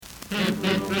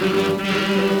Hi,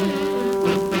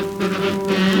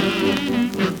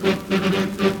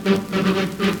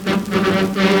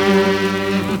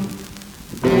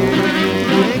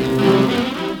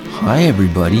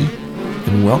 everybody,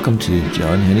 and welcome to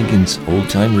John Hennigan's Old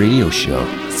Time Radio Show.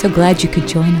 So glad you could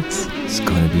join us. It's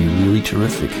going to be really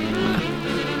terrific.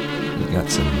 We got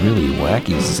some really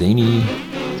wacky, zany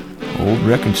old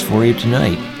records for you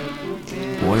tonight.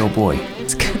 Boy, oh boy.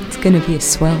 It's going to be a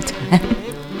swell time.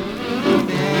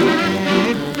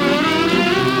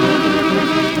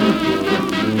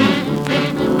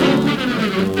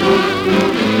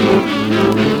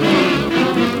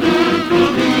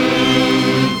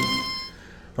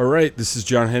 All right, this is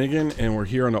John Hennigan, and we're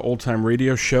here on the Old Time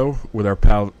Radio Show with our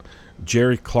pal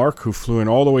Jerry Clark, who flew in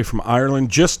all the way from Ireland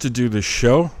just to do this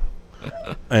show.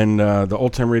 And the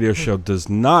Old Time Radio Show does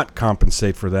not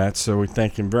compensate for that, so we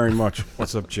thank him very much.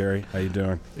 What's up, Jerry? How you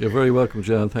doing? You're very welcome,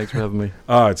 John. Thanks for having me.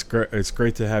 Oh, it's great. It's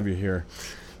great to have you here.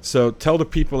 So tell the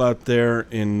people out there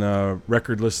in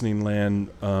record listening land,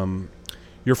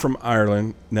 you're from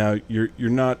Ireland. Now, you're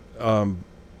not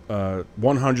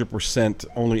 100%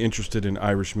 only interested in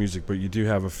Irish music, but you do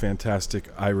have a fantastic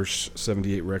Irish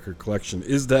 78 record collection.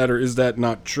 Is that or is that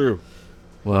not true?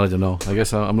 Well, I don't know. I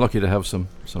guess I'm lucky to have some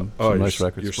nice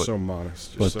records. You're so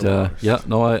modest. Yeah,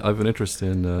 no, I've an interest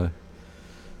in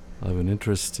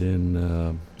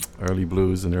early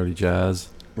blues and early jazz.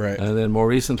 Right. And then more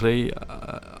recently,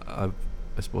 I've,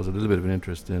 I suppose, a little bit of an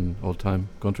interest in old time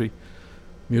country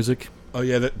music. Oh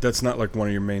yeah, that's not like one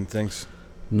of your main things.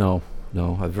 No,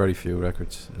 I have very few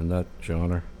records in that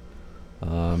genre.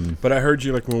 But I heard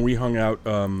you like when we hung out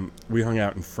in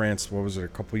France. What was it, a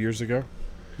couple years ago?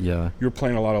 Yeah. You were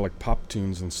playing a lot of like pop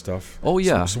tunes and stuff. Oh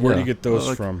yeah. So where do you get those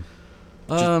like, from?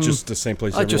 Just the same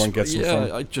place everyone gets them from?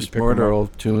 Yeah, I just murder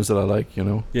old tunes that I like, you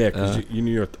know. Yeah, because you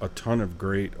knew a ton of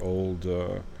great old,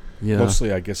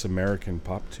 mostly I guess American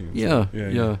pop tunes. Yeah.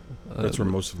 That's where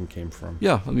most of them came from.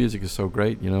 Yeah, the music is so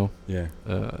great, you know. Yeah.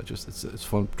 Just it's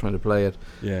fun trying to play it.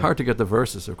 Yeah. Hard to get the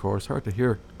verses, of course. Hard to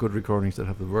hear good recordings that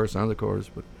have the verse and the chorus,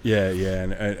 but yeah,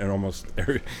 and almost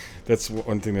that's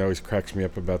one thing that always cracks me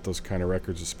up about those kind of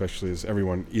records, especially, is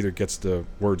everyone either gets the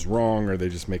words wrong or they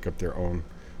just make up their own,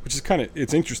 which is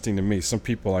it's interesting to me. Some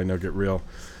people I know get real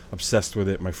obsessed with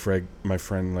it. My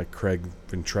friend like Craig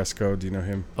Ventresco, do you know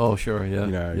him? Oh sure,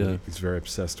 yeah. Yeah. He's very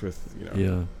obsessed with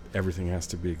everything has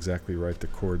to be exactly right, the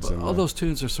chords. But and all those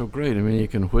tunes are so great. I mean, you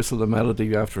can whistle the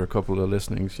melody after a couple of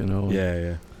listenings, you know.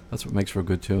 Yeah. That's what makes for a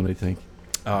good tune, I think.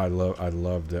 Oh, I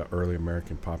love the early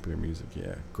American popular music.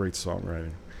 Yeah, great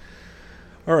songwriting.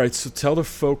 All right, so tell the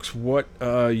folks what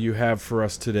you have for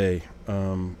us today.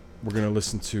 We're going to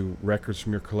listen to records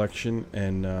from your collection,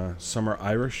 and some are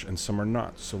Irish and some are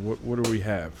not. So what do we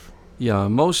have? Yeah,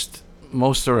 most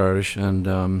are Irish, and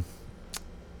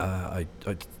I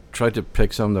tried to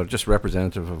pick some that are just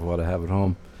representative of what I have at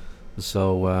home.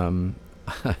 So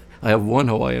I have one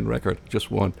Hawaiian record, just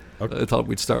one. Okay. I thought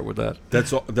we'd start with that.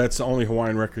 That's the only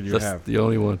Hawaiian record you have? That's the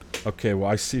only one. Okay, well,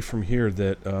 I see from here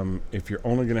that if you're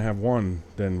only going to have one,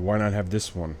 then why not have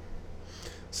this one?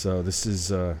 So this is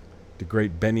the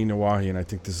great Benny Nawahi, and I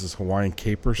think this is Hawaiian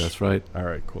Capers. That's right. All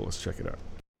right, cool. Let's check it out.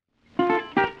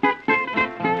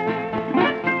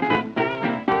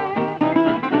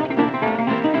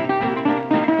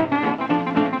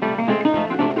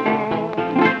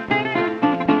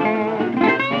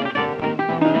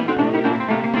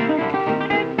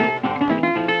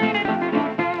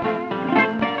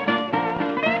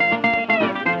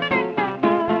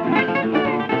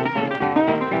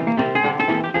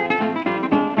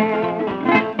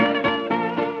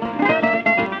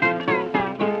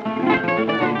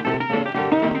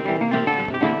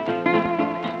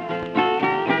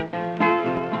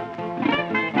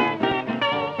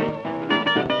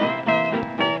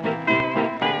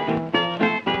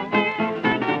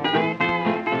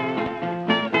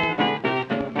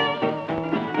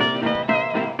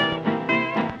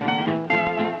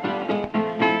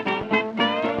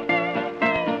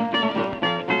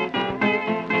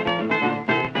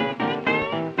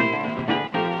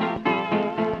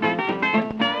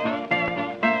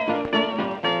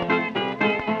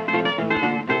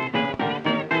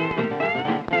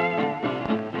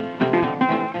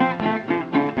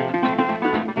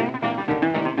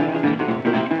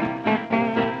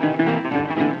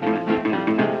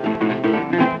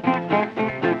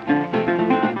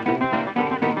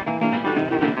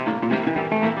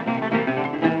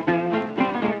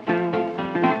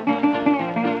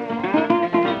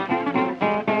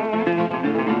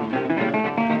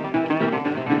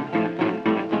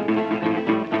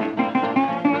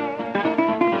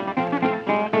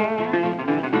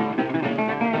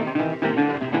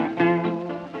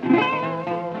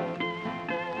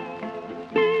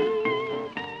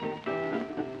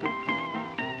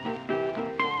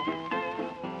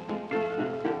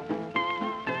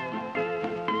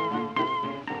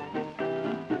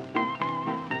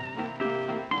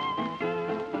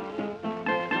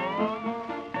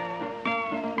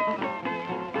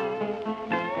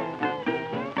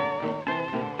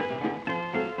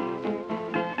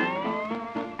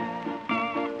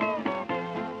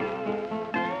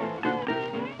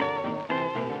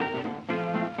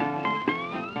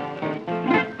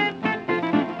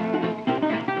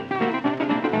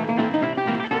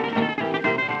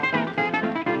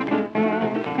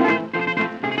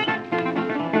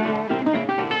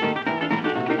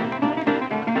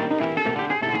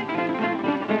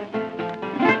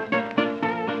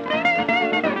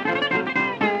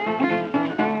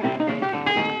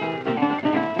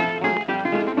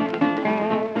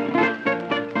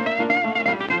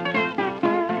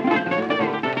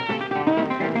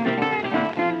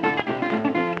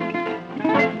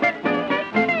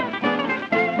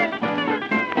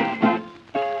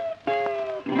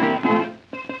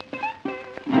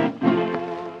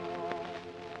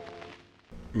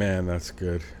 Man, that's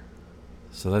good.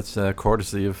 So that's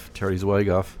courtesy of Terry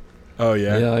Zwigoff. Oh,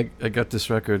 yeah? Yeah, I got this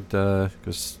record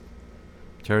because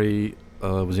Terry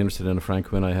was interested in a Frank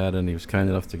Quinn I had, and he was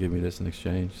kind enough to give me this in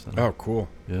exchange. So. Oh, cool.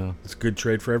 Yeah. It's a good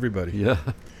trade for everybody. Yeah.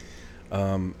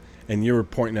 And you were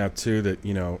pointing out, too, that,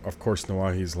 of course,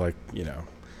 Nawahi's like,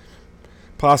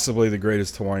 possibly the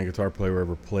greatest Hawaiian guitar player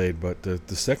ever played, but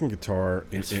the second guitar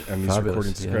on these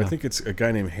recordings, I think it's a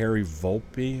guy named Harry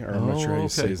Volpe, or I'm not sure how you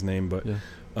say his name, but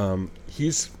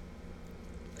he's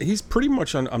pretty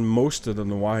much on most of the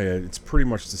Nawahi. It's pretty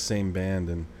much the same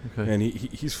band, and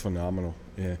he's phenomenal.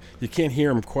 Yeah, you can't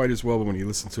hear him quite as well, but when you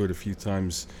listen to it a few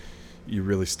times, you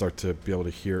really start to be able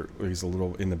to hear. He's a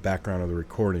little in the background of the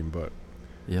recording, but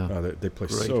they play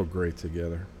so great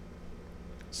together,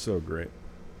 so great.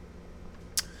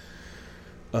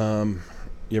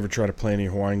 You ever try to play any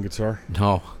Hawaiian guitar?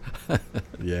 No.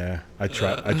 Yeah, I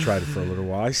tried it for a little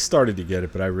while. I started to get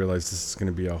it, but I realized this is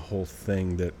going to be a whole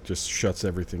thing that just shuts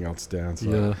everything else down.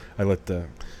 So I let the,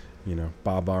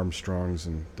 Bob Armstrongs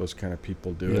and those kind of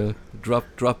people do it.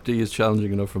 Drop D is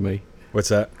challenging enough for me. What's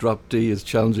that? Drop D is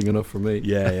challenging enough for me.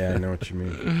 Yeah, I know what you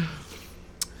mean.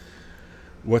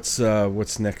 What's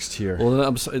next here? Well,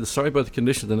 I'm sorry about the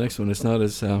condition of the next one. It's not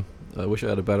as. I wish I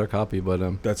had a better copy,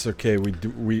 but that's okay.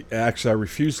 We actually I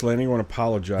refuse to let anyone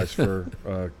apologize for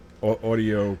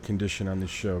audio condition on this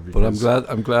show. But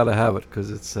I'm glad I have it because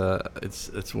it's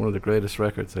one of the greatest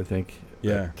records I think.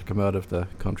 To come out of the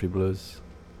country blues.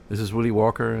 This is Willie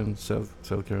Walker and South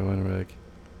Carolina Rag.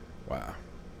 Wow.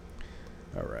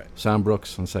 All right. Sam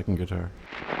Brooks on second guitar.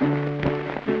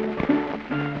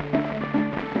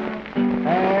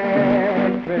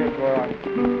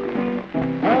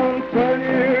 I'll tell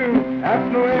you,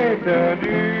 that's the way to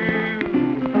do.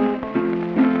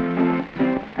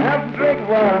 Have to drink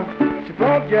water, she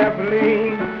brought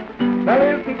gasoline. Now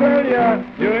listen, tell ya,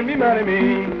 you and me, money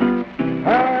me.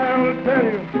 I'll tell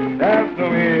you, that's the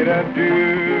way to do.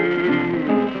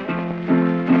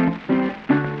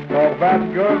 Talk about the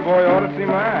girl, boy, ought to see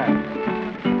mine.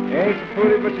 Ain't she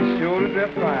pretty, but she sure is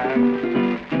that fine.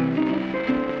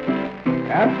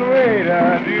 That's the way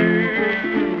to do.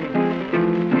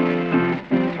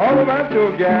 Talk about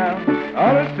your gal,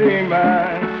 ought to see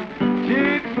mine.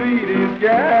 She's the sweetest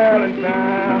gal in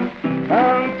town.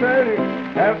 I'll tell you,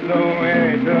 that's the way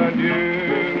to do.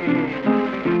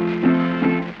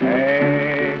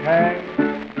 Hey, hey,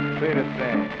 play the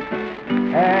thing.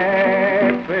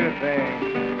 Hey, play the thing.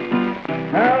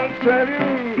 I'll tell you,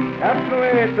 that's the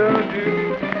way to do.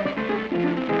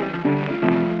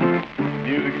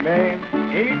 Music man,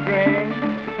 ain't grand.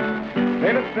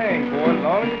 Play the thing for as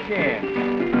long as you can.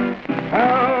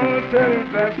 I'll tell you,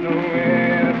 that's the way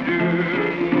to do.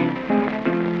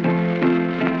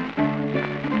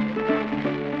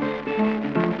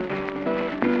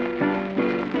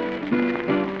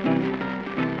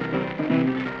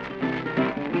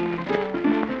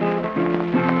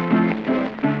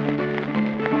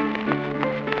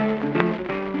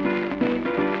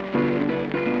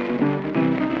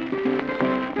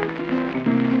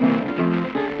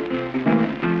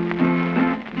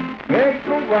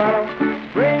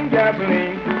 Spring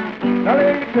gasoline. Now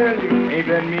let me tell you, ain't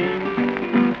that mean?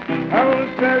 I wanna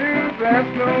tell you,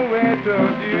 that's no way to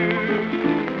do.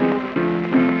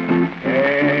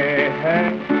 Hey, hey,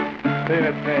 say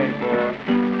that thing, boy.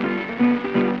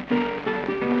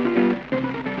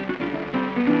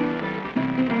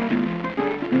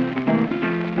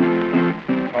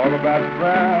 Talk about the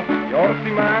brown, you ought to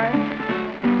see mine.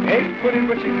 Ain't put in,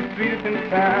 but she's the sweetest in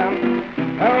town.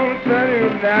 I wanna tell you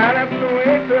now, that's the way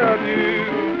to do.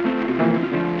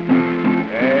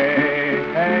 Hey,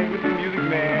 hey, with the music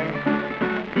man,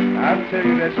 I'll tell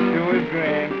you that sure is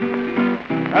grand.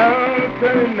 I wanna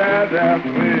tell you now, that's the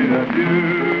way to do.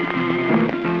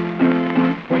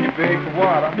 When you beg for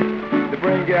water, to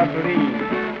bring gasoline,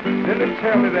 then they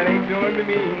tell me that ain't doing me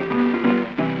mean.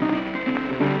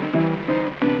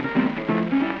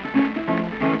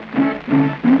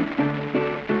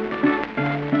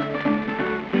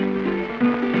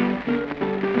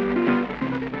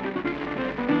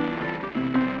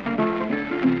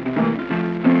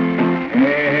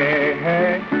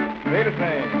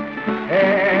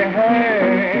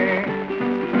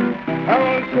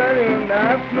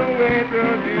 That's the way to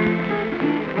do.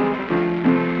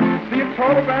 See, you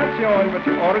talk about yours, but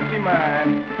you ought to see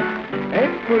mine.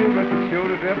 Ain't pretty, but you sure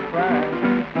to just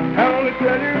fine. I only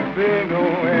tell you, there's no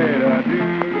way to do.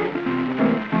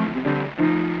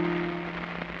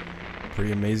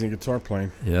 Pretty amazing guitar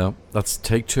playing. Yeah, that's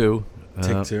take two.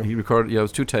 Take two. He recorded, it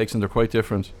was two takes, and they're quite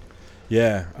different.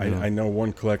 Yeah, Yeah. I know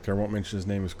one collector, I won't mention his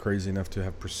name, is crazy enough to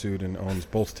have pursued and owns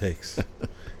both takes.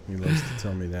 He loves to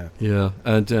tell me that. Yeah,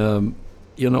 and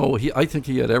you know, I think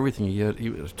he had everything. He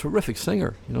was a terrific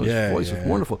singer. You know, Yeah, his voice yeah, was yeah.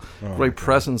 wonderful. Oh, my Great God.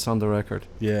 presence on the record.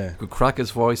 Yeah, Could crack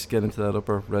his voice, get into that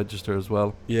upper register as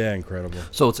well. yeah, incredible.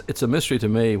 So it's a mystery to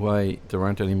me why there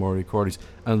aren't any more recordings.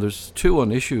 And there's 2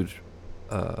 unissued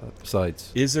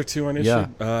sides. Is there 2 unissued?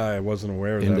 Yeah. I wasn't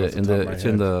aware of In that. the it's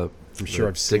in the I'm sure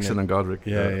I've seen Dixon it. and Godric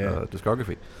Yeah.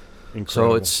 discography.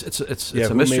 Incredible. So it's yeah, a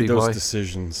who mystery made those why.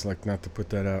 decisions, like not to put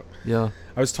that out? Yeah,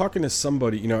 I was talking to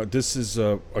somebody, you know, this is,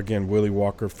 again, Willie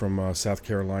Walker from South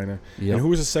Carolina. yeah. And who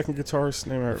was the second guitarist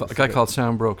name? I A guy forget. called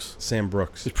Sam Brooks. Sam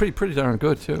Brooks. He's pretty darn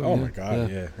good too. Oh yeah, my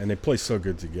God, yeah. And they play so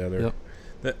good together. Yep.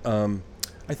 That,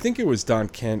 I think it was Don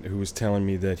Kent who was telling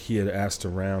me that he had asked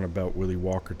around about Willie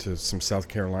Walker to some South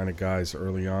Carolina guys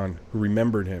early on who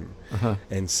remembered him Uh-huh.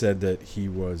 and said that he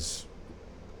was,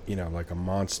 you know, like a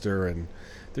monster. And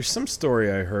there's some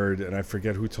story I heard, and I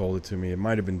forget who told it to me. It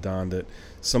might have been Don, that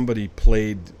somebody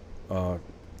played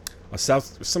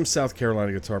some South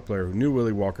Carolina guitar player who knew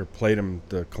Willie Walker played him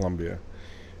the Columbia,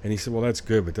 and he said, "Well, that's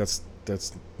good, but that's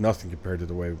nothing compared to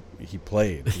the way he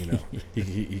played. You know,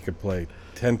 he could play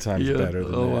 10 times Yeah. better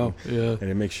than Oh that." wow. Yeah. And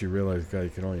it makes you realize, God, you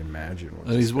can only imagine. What And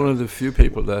this he's guy- one of the few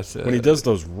people that when he does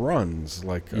those runs,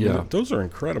 like I mean, Yeah. those are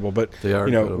incredible. But they are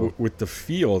you know, incredible. with the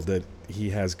feel that he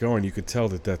has going, you could tell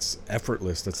that that's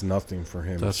effortless. That's nothing for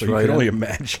him. That's so you right, can only and-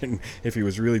 imagine if he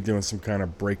was really doing some kind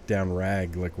of breakdown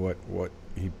rag, like what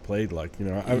he played like. You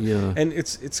know, Yeah. and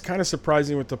it's kind of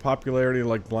surprising with the popularity of,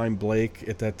 like, Blind Blake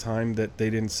at that time, that they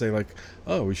didn't say, like,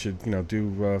 oh, we should, you know,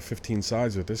 do 15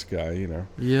 sides with this guy. You know.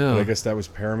 Yeah. But I guess that was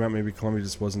Paramount. Maybe Columbia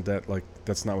just wasn't that, like,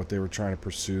 that's not what they were trying to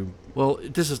pursue. Well,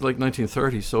 this is like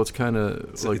 1930, so it's kind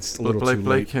of like it's a little Blake too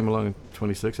Blake late. came along in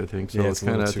 26, I think. So Yeah, it's it's a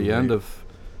kind of little at too the end late. of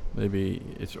maybe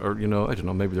it's, or you know, I don't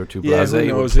know, maybe they're too Yeah, blasé. who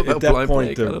knows? with At that Blind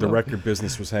point, Blake, I the don't know. record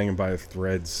business was hanging by a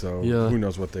thread, so Yeah. who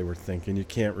knows what they were thinking. You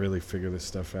can't really figure this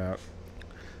stuff out.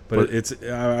 But, But- it's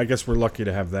I guess we're lucky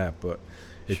to have that, but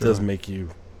it does Sure. make you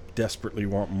desperately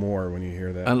want more when you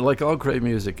hear that. And like all great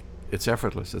music, it's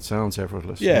effortless. It sounds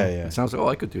effortless. Yeah, you know? yeah. It sounds like, oh,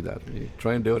 I could do that. You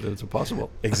try and do it, and it's impossible.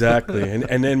 Exactly.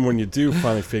 and then when you do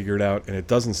finally figure it out and it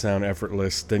doesn't sound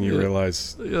effortless, then you Yeah.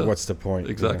 realize Yeah. what's the point.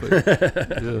 you know?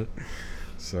 Exactly. Yeah.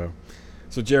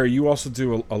 So Jerry, you also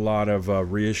do a lot of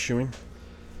reissuing.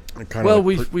 Kind Well, of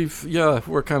like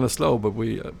we're kind of slow, but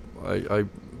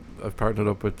I've partnered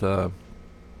up with a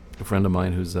friend of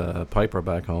mine who's a piper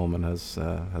back home and has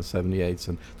 78s,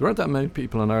 and there aren't that many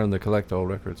people in Ireland that collect old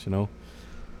records, you know.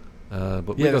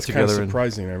 But we yeah, got that's kind of together, and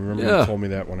surprising. I remember Yeah. you told me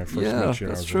that when I first Yeah, met you.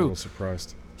 And I that's was true. a little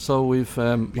surprised. so we've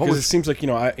what Because it was- seems like, you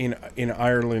know, in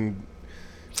Ireland,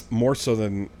 more so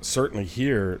than certainly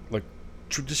here, like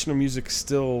traditional music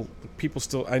still, people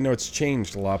still, I know it's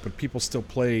changed a lot, but people still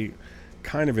play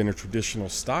kind of in a traditional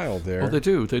style there. oh, they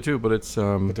do, but it's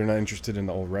but they're not interested in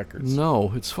the old records.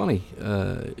 no, it's funny.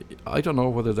 I don't know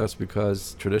whether that's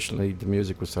because traditionally the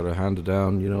music was sort of handed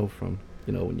down, you know, from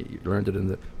when you learned it in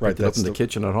the Right, picked it up that's in the the-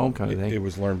 kitchen at home kind of thing. It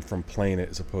was learned from playing it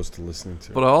as opposed to listening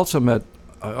to But it.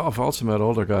 I've also met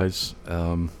older guys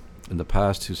in the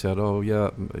past who said, "Oh yeah,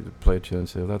 I play it to you," and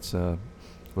say, "That's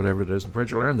whatever it is." And where'd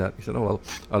you learn that? He said, "Oh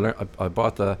well, I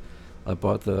bought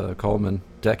the Coleman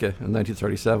Decca in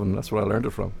 1937. That's where I learned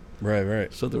it from."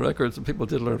 Right. So the records, people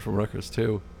did learn from records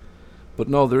too. But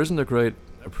no, there isn't a great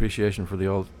appreciation for the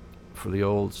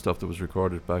old stuff that was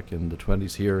recorded back in the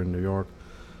 20s here in New York.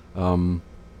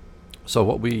 So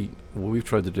what we've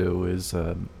tried to do is,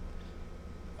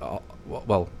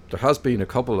 well, there has been a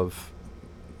couple of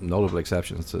notable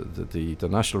exceptions. The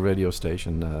national radio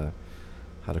station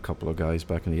had a couple of guys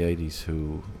back in the 80s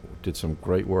who did some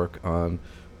great work on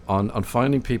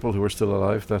finding people who were still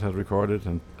alive that had recorded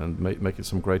and making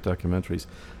some great documentaries.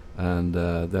 And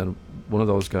then one of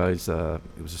those guys,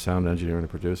 he was a sound engineer and a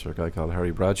producer, a guy called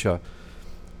Harry Bradshaw,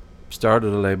 started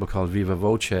a label called Viva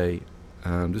Voce,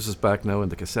 and this is back now in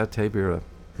the cassette tape era,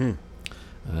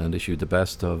 and issued the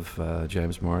best of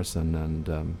James Morrison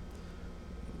and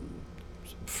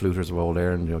fluters of old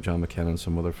Erin, John McKenna,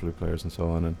 some other flute players and so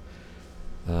on, and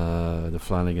the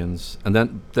Flanagans. And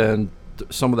then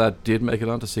some of that did make it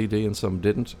onto CD and some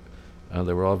didn't, and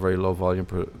they were all very low volume,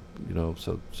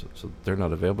 so they're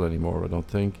not available anymore, I don't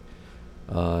think,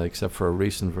 except for a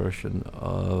recent version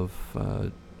of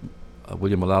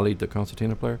William O'Lally, the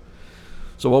concertina player.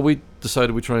 So what we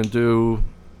decided we try and do,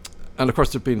 and of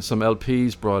course there've been some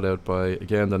LPs brought out by,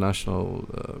 again, the national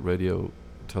radio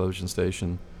television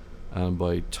station, and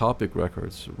by Topic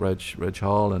Records, Reg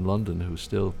Hall in London, who's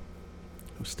still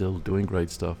doing great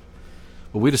stuff.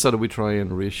 But we decided we'd try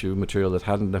and reissue material that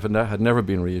had never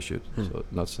been reissued, so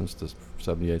not since the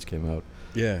 78s came out.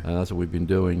 Yeah. And that's what we've been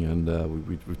doing, and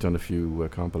we've done a few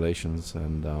compilations,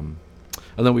 and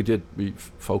then we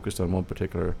focused on one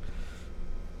particular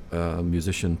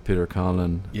musician, Peter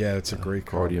Conlon. Yeah, it's a great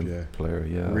accordion player.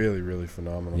 Yeah, really, really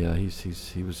phenomenal. Yeah,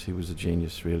 he was a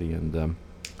genius, really, and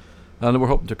we're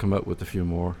hoping to come out with a few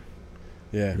more.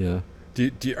 Yeah.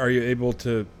 Yeah. Are you able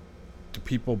to? Do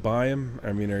people buy them?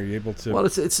 I mean, are you able to? Well,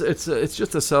 it's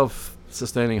just a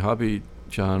self-sustaining hobby,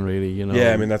 John. Really, you know.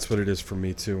 Yeah, I mean that's what it is for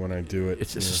me too. When I do it,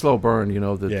 it's a slow burn. You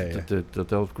know, Yeah.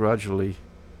 they'll gradually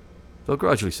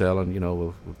sell, and you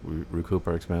know we'll recoup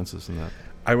our expenses and that.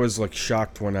 I was like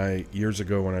shocked years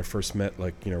ago when I first met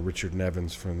Richard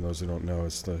Nevins. From those who don't know,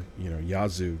 it's the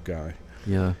Yazoo guy.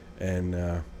 Yeah. And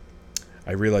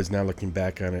I realize now, looking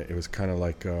back on it, it was kind of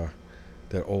like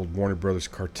that old Warner Brothers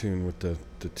cartoon with the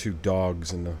two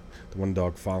dogs and the one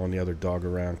dog following the other dog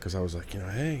around. Because I was like,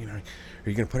 hey, are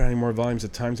you going to put out any more volumes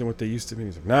of Times than what they used to be?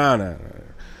 And he's like, no.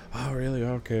 Oh, really?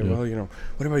 Okay. Yeah. Well,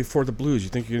 what about Before the Blues? You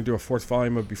think you're going to do a fourth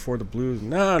volume of Before the Blues?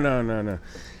 No.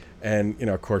 And,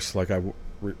 of course, like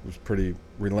was pretty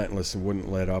relentless and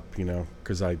wouldn't let up,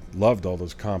 because I loved all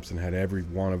those comps and had every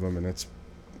one of them. And that's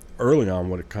early on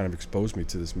what it kind of exposed me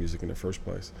to this music in the first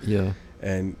place. Yeah.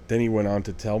 And then he went on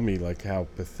to tell me like how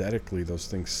pathetically those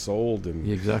things sold,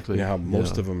 and exactly how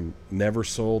most of them never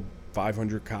sold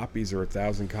 500 copies or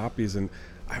 1,000 copies. And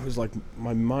I was like,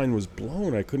 my mind was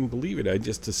blown. I couldn't believe it. I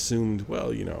just assumed,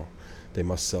 well, they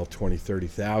must sell 20,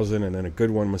 30,000, and then a good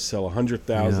one must sell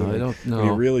 100,000. Yeah, I don't know. When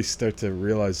you really start to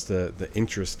realize the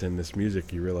interest in this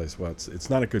music, you realize, well, it's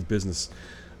not a good business,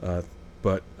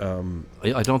 but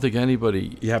I don't think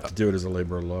anybody. You have to do it as a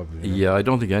labor of love. Yeah, I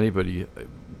don't think anybody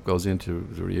goes into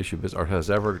the reissue business or has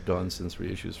ever done since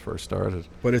reissues first started.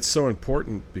 But it's so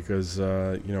important because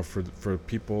for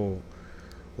people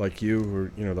like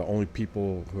you, who are the only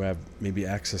people who have maybe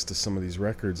access to some of these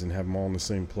records and have them all in the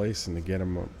same place, and to get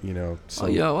them so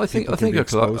I think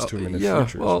exposed to them in the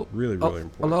future is really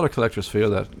important. A lot of collectors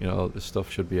feel that this stuff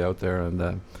should be out there,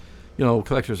 and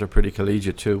collectors are pretty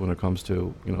collegiate too when it comes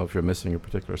to if you're missing a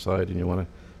particular side and you want to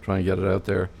try and get it out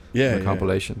there in a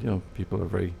compilation. People are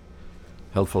very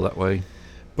helpful that way.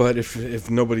 But if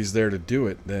nobody's there to do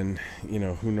it, then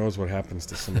who knows what happens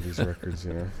to some of these records,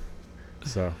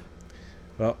 So,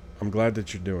 well, I'm glad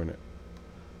that you're doing it.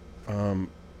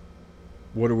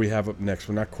 What do we have up next?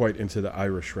 We're not quite into the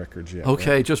Irish records yet.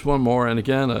 Okay, right? Just one more, and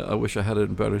again, I wish I had it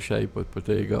in better shape, but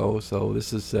there you go. So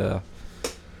this is a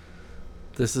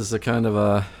kind of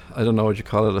I don't know what you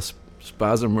call it, a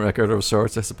spasm record of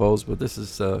sorts, I suppose. But this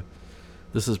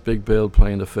is Big Bill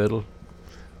playing the fiddle.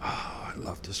 Oh, I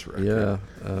love this record. Yeah,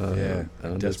 I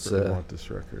desperately want this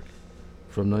record.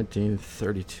 From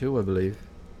 1932, I believe.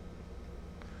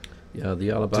 Yeah,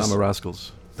 the Alabama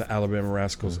Rascals. The Alabama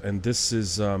Rascals, and this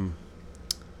is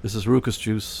Ruckus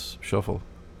Juice Shuffle.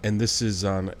 And this is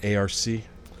on ARC.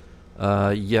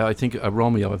 Yeah, I think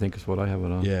Romeo. I think is what I have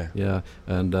it on. Yeah,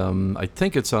 and I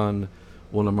think it's on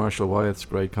one of Marshall Wyatt's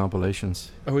great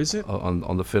compilations. Oh, is it?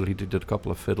 On the fiddle, he did a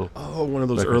couple of fiddle. Oh, one of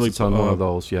those records. early. It's on one of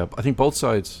those. Yeah, I think both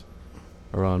sides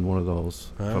are on one of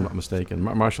those. If I'm not mistaken.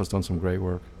 Marshall's done some great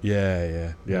work.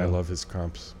 Yeah. I love his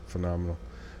comps. Phenomenal.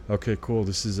 Okay, cool.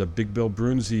 This is a Big Bill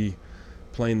Brunzi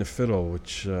playing the fiddle,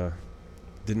 which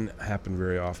didn't happen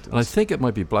very often. And I think it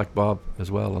might be Black Bob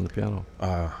as well on the piano.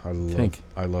 I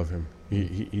love him.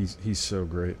 He's so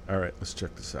great. All right, let's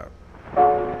check this out.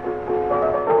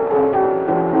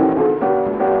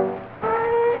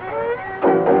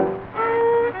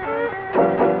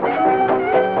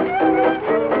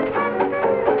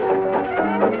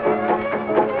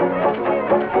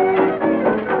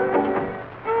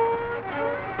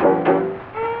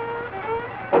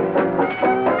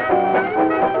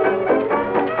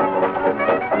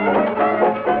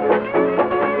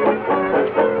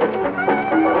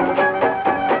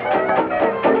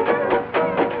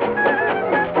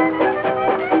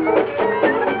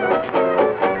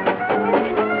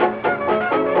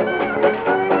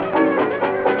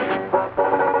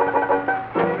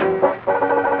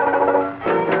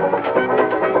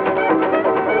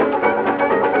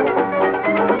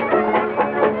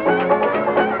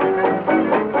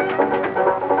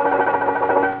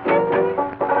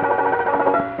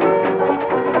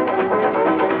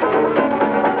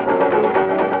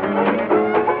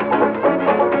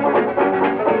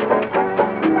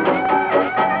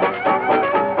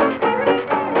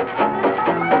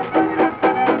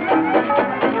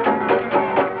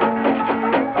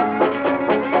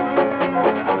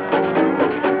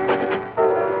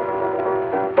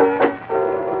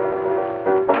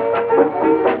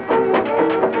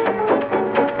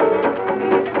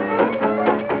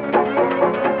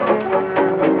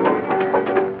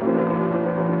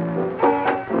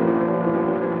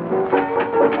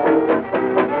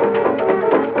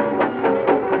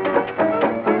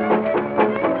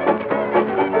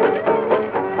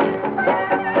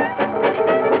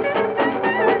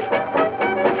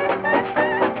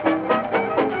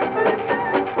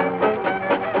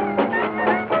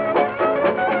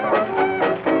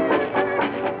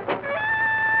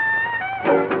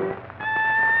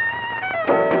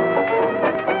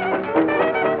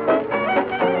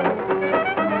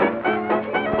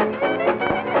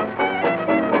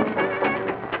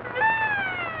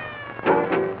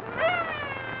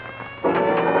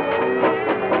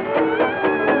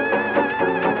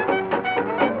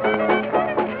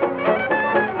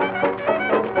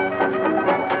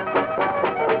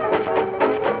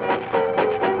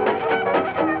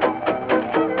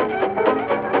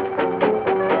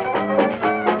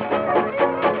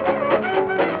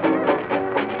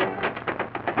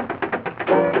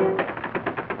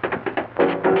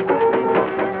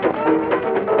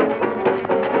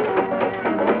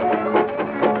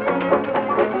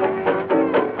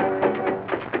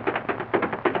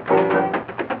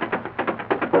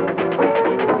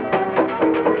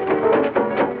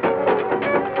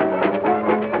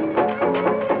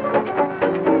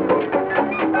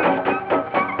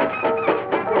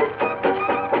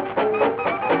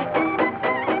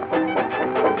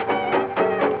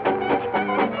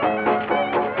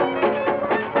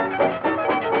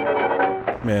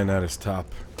 his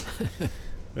top.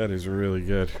 That is really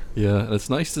good. Yeah, and it's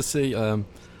nice to see.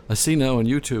 I see now on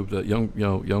YouTube that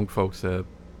young folks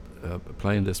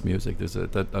playing this music.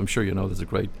 That I'm sure you know. There's a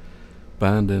great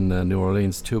band in New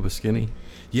Orleans, Tuba Skinny.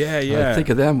 Yeah, I yeah. think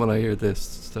of them when I hear this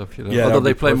stuff. You know, Yeah, although that'd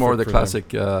they be play more of the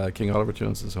perfect for classic King Oliver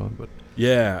tunes and so on. But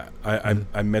Yeah,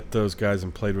 I met those guys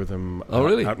and played with them Oh,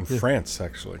 really? out in Yeah. France,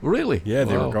 actually. really, Yeah,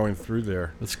 they Wow. were going through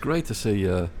there. It's great to see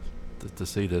to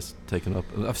see this taken up.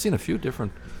 And I've seen a few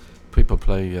different people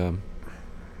play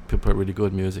really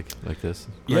good music like this.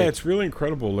 Yeah, Great. it's really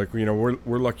incredible. Like, you know,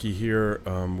 we're lucky here.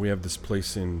 We have this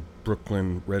place in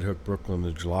Brooklyn, Red Hook, Brooklyn,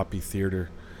 the Jalopy Theater,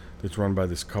 that's run by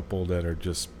this couple that are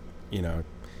just, you know,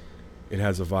 it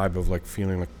has a vibe of like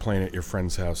feeling like playing at your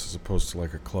friend's house as opposed to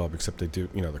like a club. Except they do,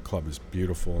 you know, the club is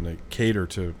beautiful and they cater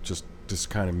to just this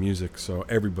kind of music, so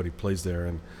everybody plays there.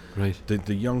 And Great.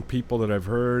 the young people that I've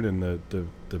heard and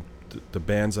the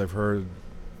bands I've heard,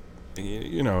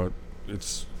 you know,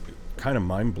 it's kind of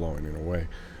mind-blowing in a way,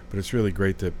 but it's really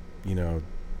great that, you know,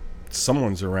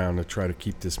 someone's around to try to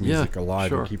keep this music alive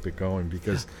sure. and keep it going,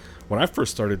 because when I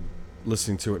first started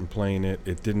listening to it and playing it,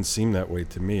 it didn't seem that way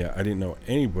to me. I didn't know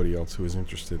anybody else who was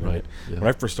interested in Right. it. Yeah. When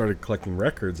I first started collecting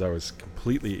records, I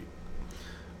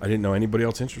didn't know anybody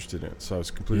else interested in it, so I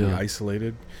was completely Yeah.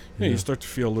 isolated. Yeah. You start to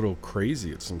feel a little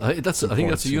crazy at some I think that's a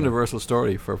points, you know. universal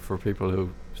story for people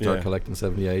who start Yeah. collecting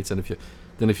 78s, and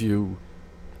if you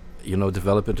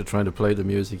develop into trying to play the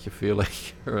music, you feel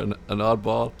like you're an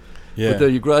oddball. Yeah. But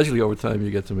then you gradually over time you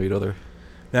get to meet other.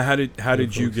 Now, how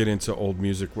did you folks. get into old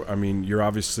music? I mean, you're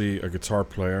obviously a guitar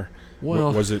player.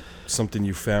 Well, Was it something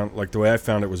you found, like the way I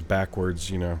found it was backwards,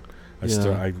 you know?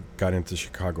 I got into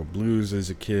Chicago blues as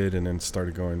a kid and then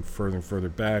started going further and further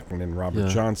back, and then Robert Yeah.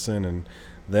 Johnson, and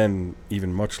then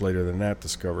even much later than that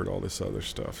discovered all this other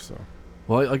stuff. So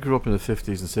I grew up in the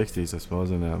 50s and 60s, I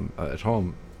suppose, and at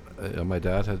home, my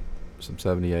dad had some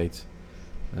 78s,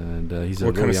 and he's what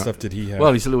a kind of Louis stuff did he have?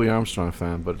 Well, he's a Louis Armstrong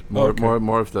fan, but more Okay.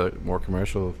 more of the more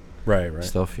commercial right.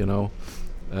 stuff, you know.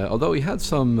 Although he had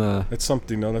some. That's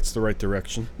something. No, that's the right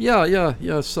direction. Yeah.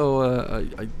 So I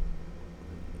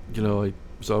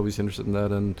was always interested in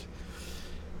that,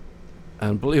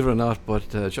 and believe it or not, but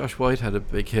Josh White had a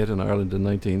big hit in Ireland in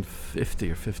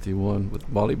 1950 or 51 with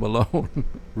Molly Malone.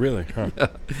 Really? Huh.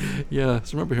 Yeah.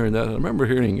 So I remember hearing that. And I remember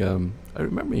hearing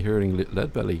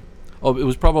Leadbelly. Oh, it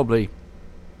was probably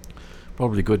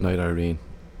Goodnight Irene,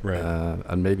 Right.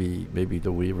 and maybe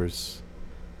the Weavers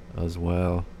as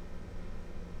well.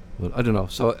 But I don't know.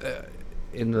 So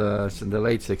in the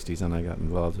late 60s, and I got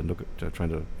involved in looking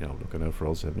out for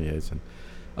old 78s, and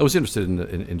I was interested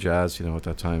in jazz. You know, at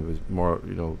that time, it was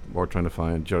more trying to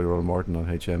find Jerry Roll Morton on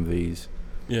HMVs,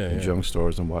 in junk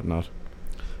stores and whatnot.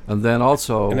 And then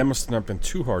also, and that must have not been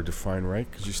too hard to find, right?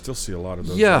 Because you still see a lot of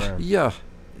those yeah, around. yeah,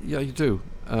 you do.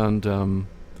 And then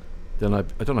I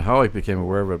don't know how I became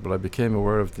aware of it, but I became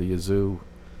aware of the Yazoo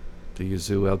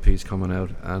LPs coming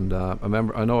out, and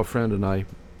I know a friend and I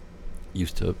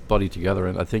used to buddy together,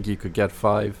 and I think you could get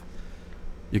 6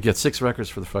 records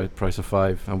for the price of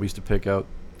 5, and we used to pick out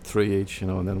 3 each,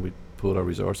 and then we'd pool our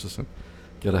resources and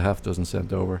get a half dozen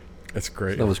sent over. That's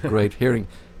great. So that was great. Hearing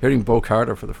Bo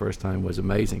Carter for the first time was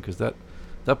amazing, because that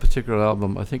particular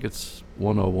album, I think it's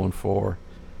 1014.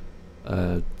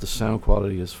 The sound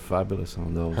quality is fabulous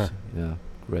on those. Huh. Yeah,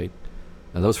 great.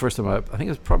 And that was first time I think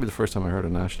it's probably the first time I heard a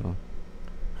National.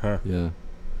 Huh. Yeah.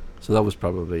 So that was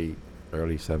probably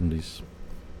early 70s.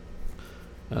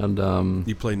 And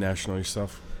You play National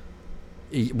yourself?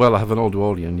 well, I have an old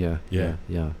Duolian, yeah, Great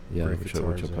which I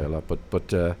guitars, play yeah. a lot. But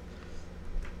then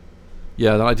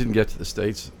I didn't get to the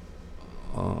States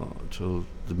till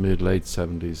the mid-late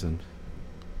 70s, and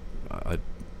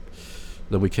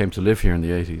then we came to live here in the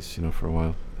 80s, for a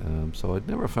while. So I'd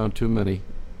never found too many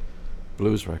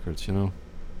blues records,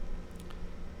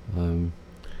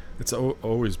 It's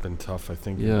always been tough, I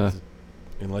think. Yeah.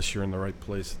 Unless you're in the right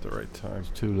place at the right time.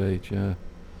 Too late, yeah.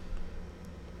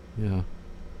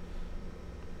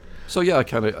 So yeah, I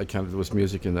kind of there was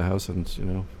music in the house, and it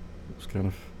was kind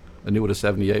of, I knew what a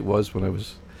 78 was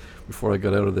before I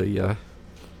got out of the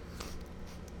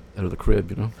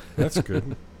crib, That's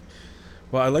good.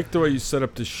 Well, I like the way you set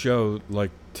up this show,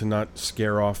 like to not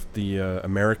scare off the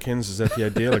Americans. Is that the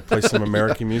idea? Like play some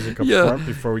American music up Yeah. front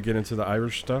before we get into the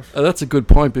Irish stuff? That's a good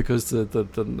point, because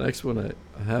the next one I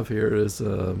have here is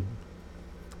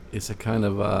it's a kind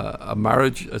of a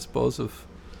marriage, I suppose, of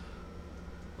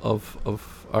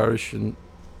Irish and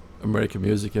American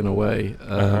music in a way.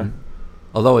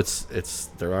 Although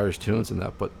they're Irish tunes and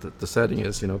that, but the setting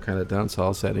is kind of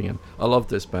dancehall setting, and I love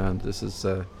this band. This is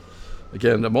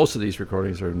again, most of these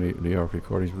recordings are New York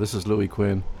recordings, but this is Louis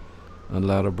Quinn and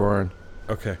Lada Byrne.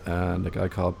 Okay. and a guy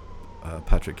called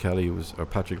Patrick Kelly, or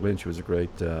Patrick Lynch, who was a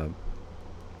great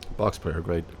box player, a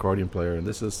great accordion player. And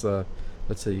this is,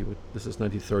 let's see, this is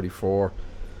 1934.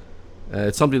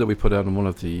 It's something that we put out in one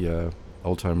of the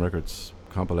Old Time Records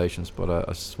compilations, but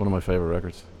it's one of my favorite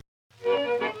records.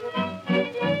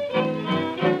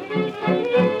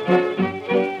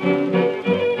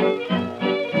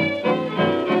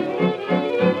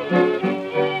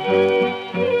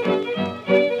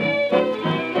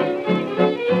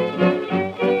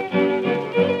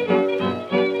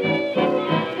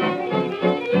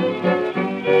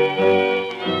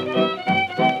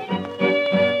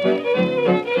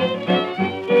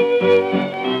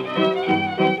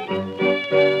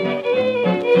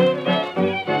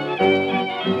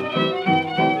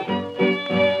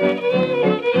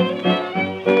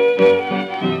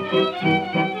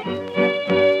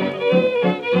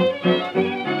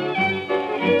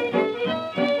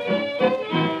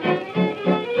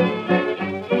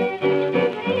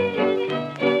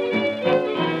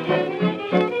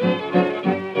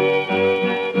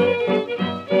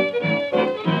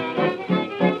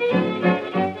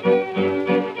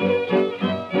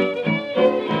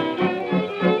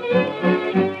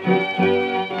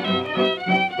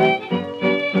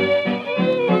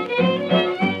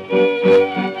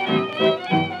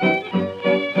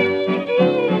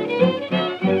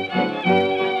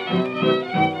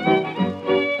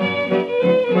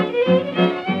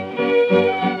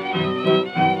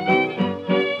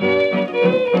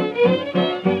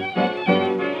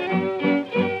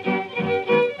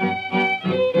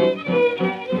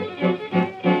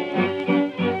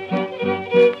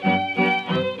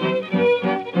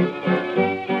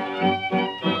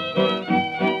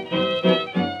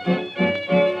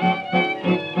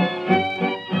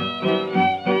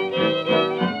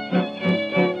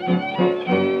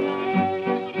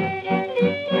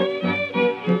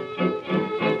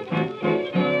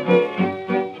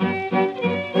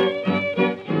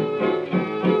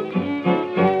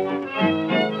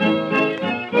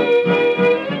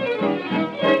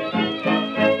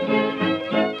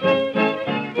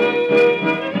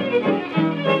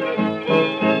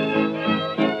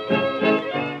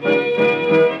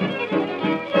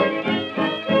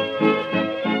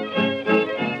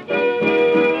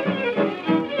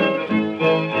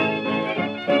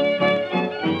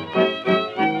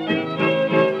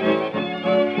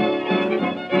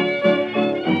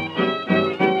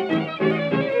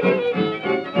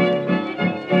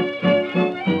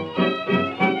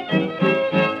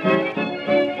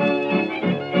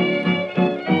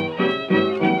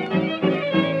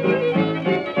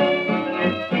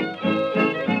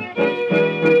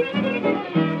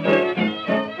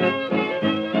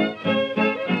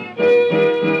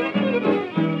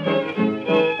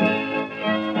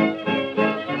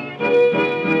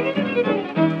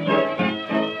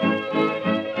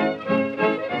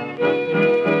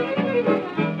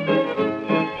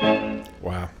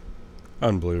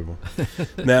 Unbelievable.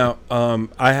 Now,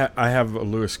 I have a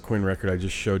Louis Quinn record I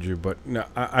just showed you, but now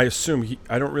I assume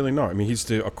I don't really know. I mean, he's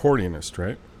the accordionist,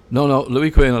 right? No,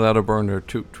 Louis Quinn and Atterburn are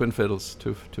twin fiddles,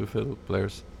 two fiddle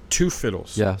players. Two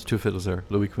fiddles. Yeah, two fiddles there.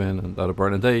 Louis Quinn and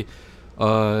Atterburn, and they,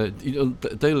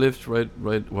 they lived right.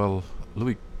 Well,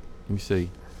 Louis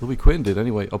Quinn did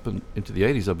anyway, up into the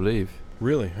 80s, I believe.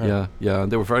 Really? Huh? Yeah,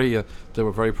 and they were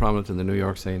very prominent in the New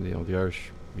York scene, the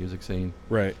Irish music scene.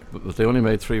 Right. But they only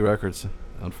made 3 records,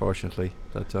 unfortunately,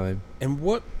 that time. And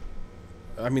what?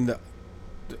 I mean,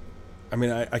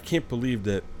 I can't believe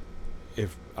that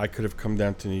if I could have come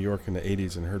down to New York in the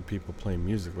 80s and heard people playing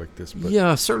music like this. But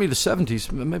yeah, certainly the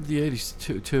 70s, maybe the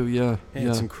 80s too. Yeah.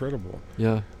 It's incredible.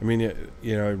 Yeah. I mean, it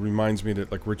reminds me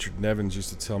that like Richard Nevins used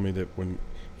to tell me that when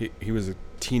he was a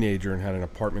teenager and had an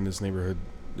apartment in his neighborhood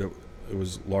that it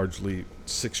was largely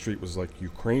 6th Street was like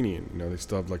Ukrainian. They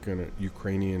still have like a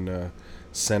Ukrainian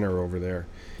center over there.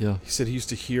 Yeah. He said he used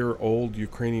to hear old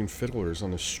Ukrainian fiddlers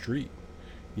on the street,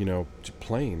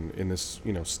 playing in this,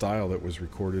 style that was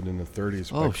recorded in the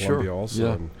 30s by Columbia also.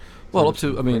 Yeah. And well,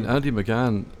 Andy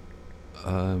McGann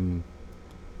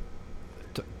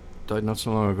died not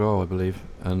so long ago, I believe,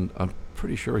 and I'm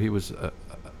pretty sure he was a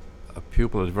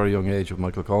pupil at a very young age of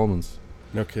Michael Coleman's.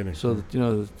 No kidding. So that,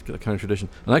 that kind of tradition.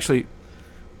 And actually,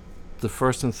 the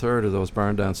first and third of those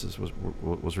barn dances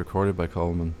was recorded by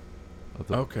Coleman.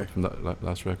 From that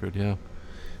last record, yeah.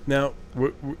 Now,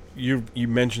 you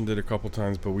mentioned it a couple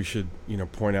times, but we should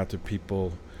point out to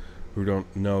people who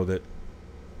don't know that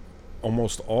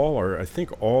almost all, or I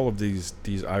think all of these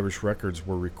Irish records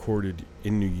were recorded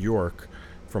in New York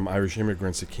from Irish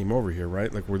immigrants that came over here,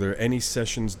 right? Like, were there any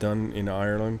sessions done in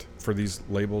Ireland for these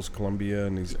labels, Columbia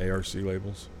and these ARC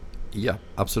labels? Yeah,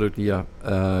 absolutely. Yeah,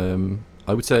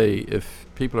 I would say if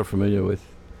people are familiar with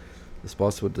the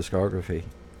Spotswood discography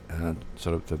and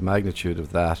sort of the magnitude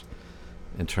of that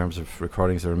in terms of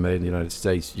recordings that are made in the United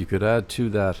States, you could add to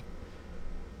that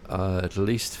at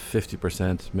least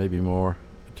 50%, maybe more,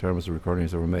 in terms of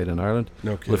recordings that were made in Ireland.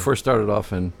 No Well, kidding. it first started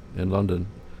off in London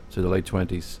to the late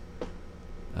 20s,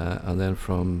 and then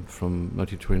from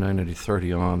 1929,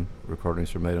 1930 on,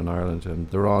 recordings were made in Ireland, and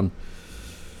they're on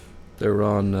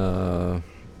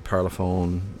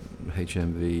Parlophone,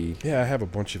 HMV. Yeah, I have a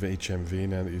bunch of HMV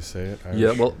now that you say it. Yeah,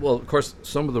 Irish. well, of course,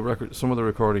 some of the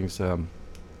recordings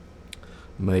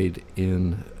made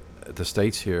in the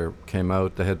States here came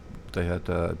out. They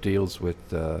had deals with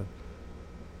the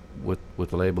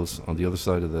labels on the other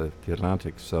side of the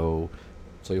Atlantic. So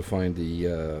you'll find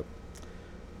the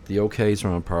OKs are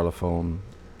on Parlophone.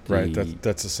 Right,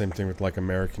 that's the same thing with like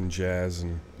American jazz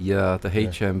and Yeah, the Yeah.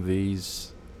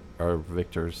 HMVs are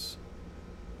Victors.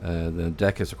 The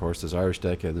Decas, of course, there's Irish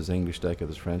Decca, there's English Decca,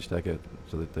 there's French Decca.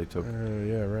 So that they took.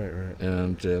 yeah, right.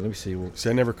 And let me see. See,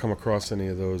 I never come across any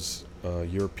of those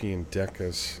European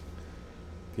decas.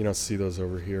 You don't see those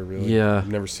over here, really. Yeah.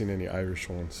 I've never seen any Irish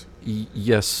ones.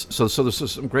 Yes. So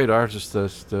there's some great artists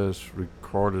that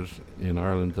recorded in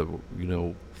Ireland that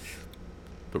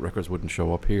the records wouldn't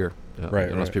show up here, Right,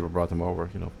 unless right. people brought them over,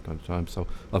 time to time. So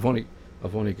I've only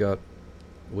got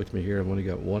with me here. I've only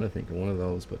got one, I think, one of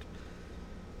those, but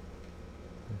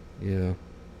yeah.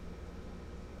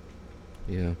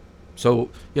 So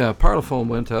yeah, Parlophone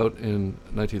went out in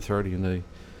 1930, and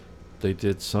they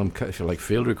did some if you like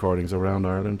field recordings around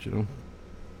Ireland.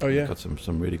 Oh yeah. Got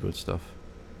some really good stuff.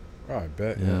 Oh, I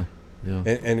bet. Yeah.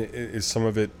 And is some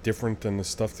of it different than the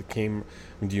stuff that came?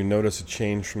 I mean, do you notice a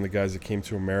change from the guys that came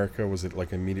to America? Was it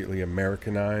like immediately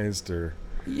Americanized, or?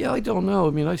 Yeah, I don't know.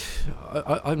 I mean,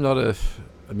 I'm not a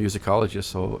musicologist,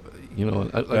 so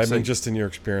I mean, just in your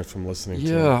experience from listening.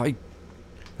 Yeah, to it.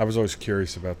 I was always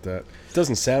curious about that. It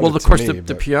doesn't sound. Well, it of to course, me,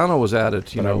 the piano was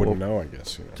added. but I wouldn't know. I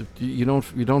guess. You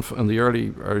don't in the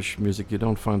early Irish music. You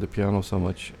don't find the piano so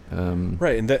much.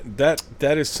 Right, and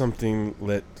that is something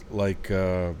that like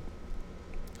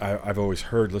I've always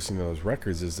heard listening to those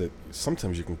records is that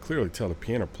sometimes you can clearly tell the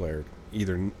piano player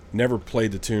either never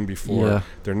played the tune before, Yeah.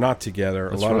 they're not together.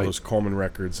 That's a lot right. of those Coleman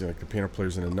records, like the piano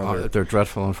player's in another. They're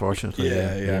dreadful, unfortunately.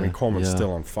 Yeah. I mean, Coleman's yeah.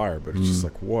 still on fire, but it's just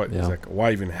like, what is Yeah. that?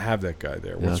 Why even have that guy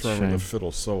there? What's it's wrong a with the shame.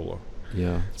 fiddle solo?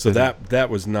 Yeah. So that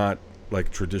was not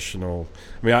like traditional.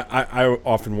 I mean, I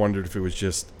often wondered if it was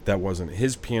just that wasn't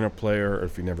his piano player, or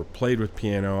if he never played with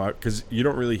piano, because you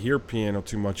don't really hear piano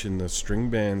too much in the string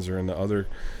bands or in the other,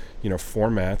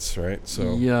 formats, right?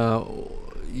 So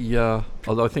Yeah.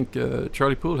 Although I think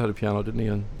Charlie Poole had a piano, didn't he?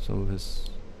 On some of his.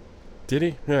 did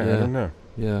he? Yeah, I Yeah. don't know.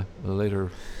 Yeah.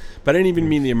 Later. But I didn't even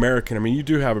mean the American. I mean, you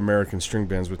do have American string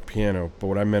bands with piano, but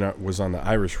what I meant was on the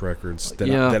Irish records that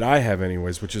Yeah. that I have,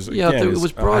 anyways. Which is Yeah, again, it is,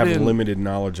 was I brought have in- limited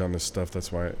knowledge on this stuff.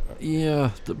 That's why.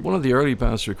 Yeah. One of the early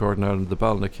bands to record in Ireland, the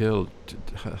Ballinackill,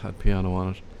 had piano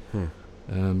on it,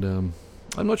 and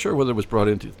I'm not sure whether it was brought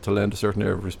in to lend a certain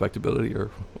air of respectability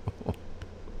or.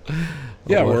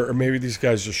 Yeah, what. or maybe these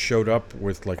guys just showed up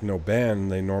with like no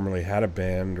band. They normally had a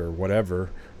band or whatever.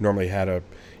 Normally had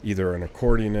either an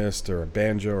accordionist or a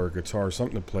banjo or a guitar or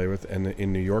something to play with. And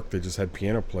in New York, they just had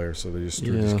piano players, so they just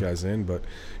threw these Yeah. guys in. But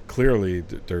clearly,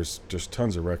 there's just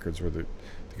tons of records where the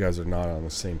guys are not on the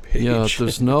same page. Yeah,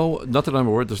 there's not that I'm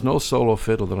aware. There's no solo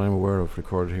fiddle that I'm aware of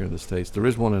recorded here in the States. There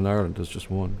is one in Ireland. There's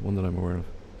just one that I'm aware of.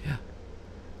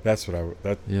 That's what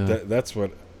Yeah. that's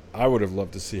what I would have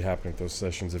loved to see happen at those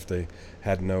sessions if they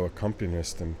had no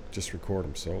accompanist and just record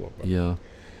them solo. But Yeah.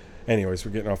 anyways,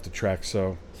 we're getting off the track.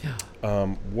 So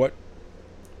Yeah.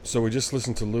 So we just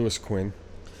listened to Lewis Quinn.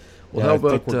 Well, And how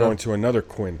I think about we're going to another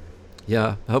Quinn.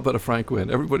 Yeah, how about a Frank Quinn?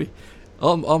 Everybody,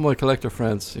 all my collector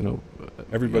friends,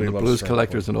 Everybody the loves blues Frank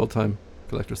collectors and old-time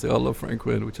collectors, they all love Frank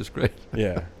Quinn, which is great.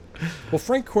 Yeah. Well,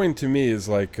 Frank Quinn to me is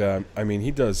like,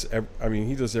 he does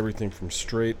everything from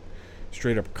straight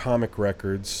up comic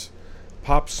records,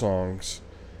 pop songs,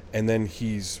 and then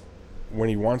when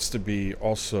he wants to be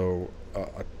also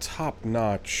a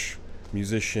top-notch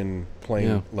musician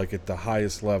playing like at the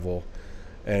highest level,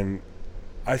 and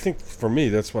I think for me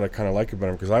that's what I kind of like about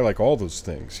him, because I like all those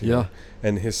things. you know?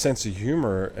 And his sense of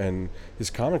humor and his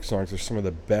comic songs are some of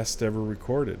the best ever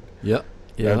recorded. Yeah.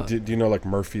 Do you know like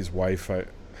Murphy's Wife?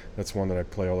 That's one that I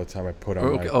play all the time. I put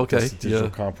on my okay, digital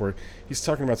comp where he's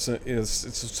talking about it's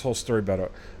this whole story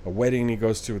about a wedding he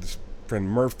goes to with his friend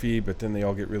Murphy, but then they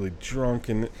all get really drunk,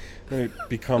 and then it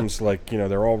becomes like,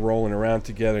 they're all rolling around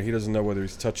together. He doesn't know whether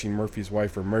he's touching Murphy's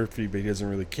wife or Murphy, but he doesn't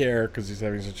really care because he's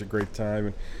having such a great time.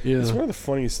 And it's one of the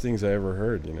funniest things I ever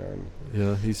heard,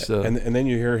 And, he's and then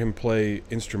you hear him play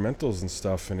instrumentals and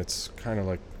stuff, and it's kind of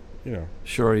like,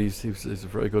 Sure, he's a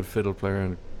very good fiddle player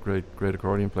and great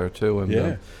accordion player too. And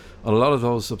yeah. A lot of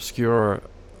those obscure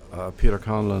Peter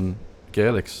Conlon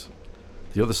Gaelics,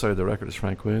 the other side of the record is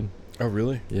Frank Quinn. Oh,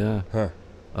 really? Yeah. Huh.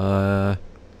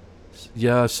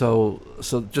 Yeah. So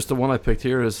just the one I picked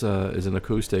here is an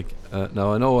acoustic.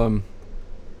 Now I know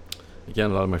again,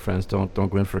 a lot of my friends don't go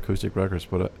in for acoustic records,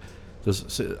 but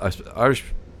Irish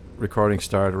recording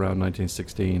started around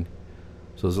 1916.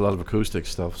 So there's a lot of acoustic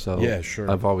stuff. So yeah,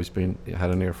 sure. I've always had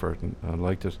an ear for it and I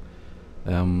liked it.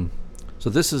 So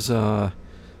this is a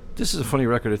funny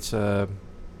record. It's a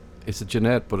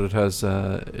Jeanette, but it has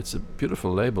it's a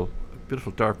beautiful label, a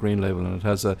beautiful dark green label, and it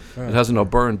has an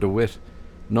O'Byrne DeWitt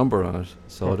number on it.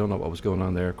 So I don't know what was going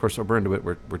on there. Of course, O'Byrne DeWitt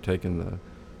were taken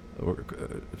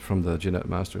from the Jeanette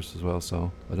Masters as well.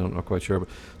 So I don't know quite sure. But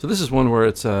so this is one where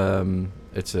it's a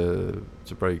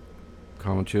very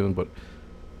common tune, but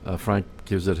Frank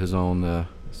gives it his own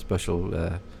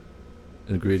special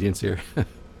ingredients here.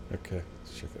 Okay,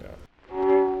 let's check it out.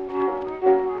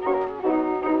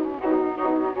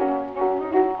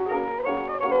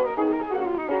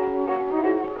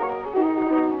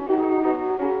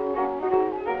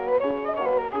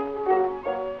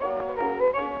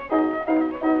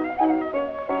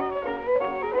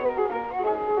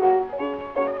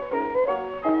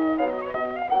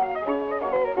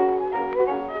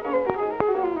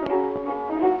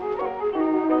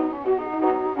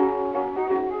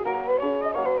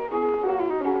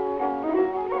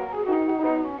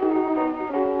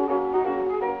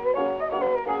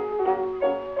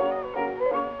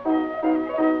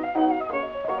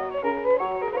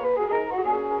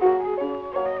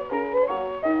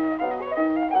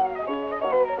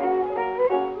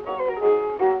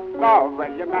 Oh,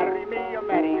 will you marry me, oh,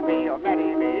 marry me, oh,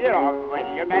 marry me, oh,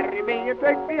 will you marry me and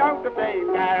take me out to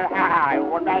dinner? I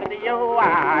would marry you,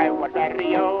 I would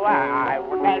marry you, I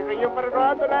would marry you, but I'd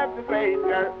rather have the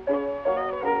stranger.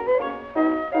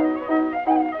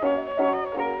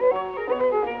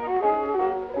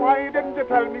 Why didn't you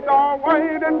tell me so? Why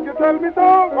didn't you tell me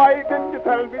so? Why didn't you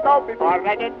tell me so before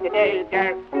I did the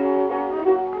danger?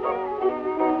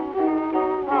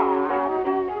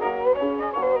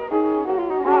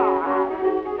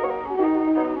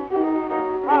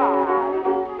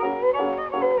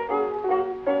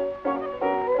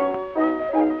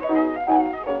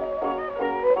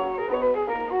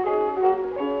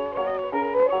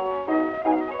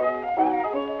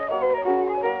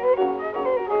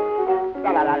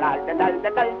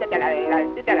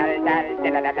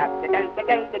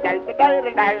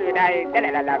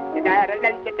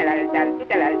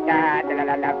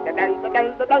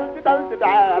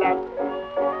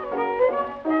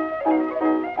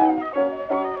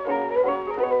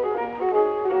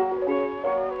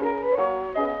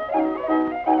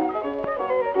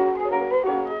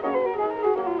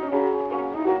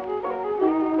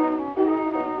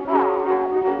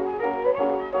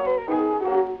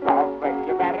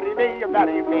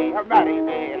 Marry me, marry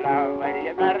me, love, will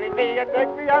you marry me and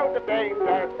take me out of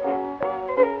danger?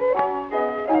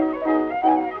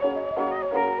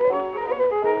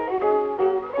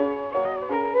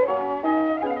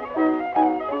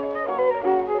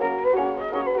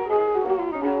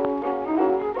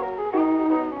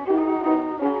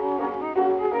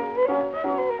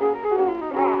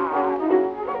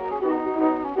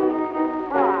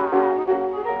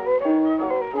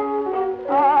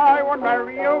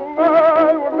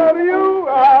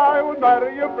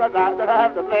 I would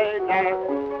have to play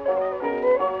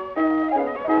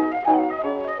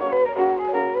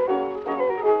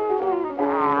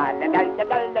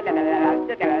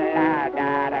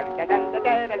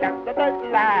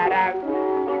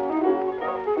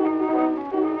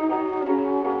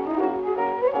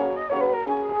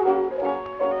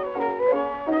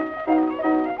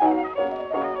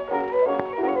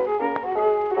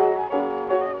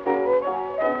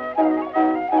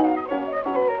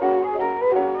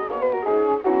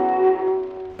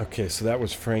Okay, so that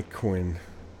was Frank Quinn.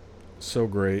 So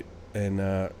great.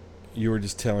 And you were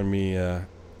just telling me how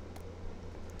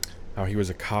he was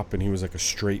a cop and he was like a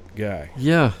straight guy.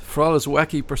 Yeah, for all his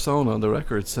wacky persona on the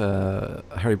records,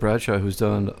 Harry Bradshaw, who's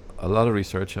done a lot of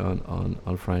research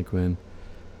on Frank Quinn,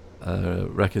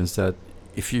 reckons that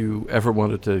if you ever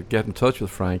wanted to get in touch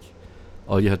with Frank,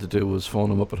 all you had to do was phone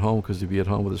him up at home because he'd be at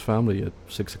home with his family at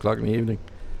 6 o'clock in the evening.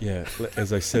 Yeah,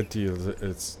 as I said to you,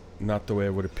 it's not the way I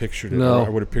would have pictured it. No, I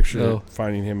would have pictured no. it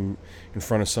finding him in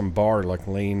front of some bar, like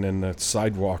laying in the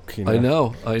sidewalk. You know, I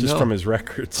know. just from his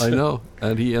records. I know.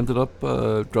 And he ended up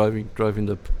driving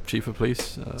the chief of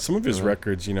police. Some of his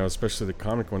records, you know, especially the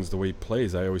comic ones, the way he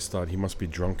plays, I always thought he must be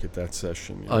drunk at that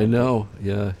session. You know? I know.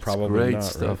 Yeah, Probably it's great not,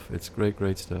 stuff. Right? It's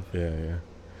great stuff. Yeah.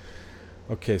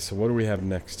 Okay, so what do we have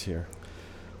next here?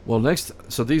 Well, next,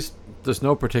 so there's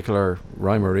no particular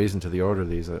rhyme or reason to the order of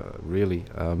these, really.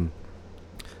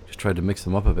 Just tried to mix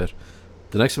them up a bit.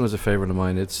 The next one was a favorite of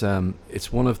mine. It's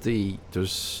one of the,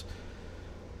 let's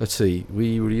see,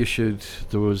 we reissued,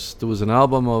 there was an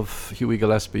album of Huey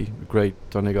Gillespie, a great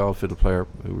Donegal fiddle player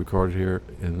who recorded here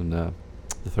in the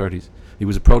 30s. He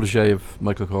was a protege of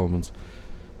Michael Coleman's.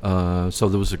 So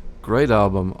there was a great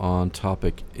album on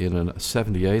Topic in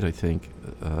 78, I think.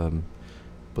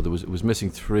 But it was missing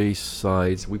 3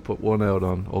 sides. We put one out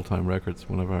on Old Time Records,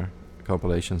 one of our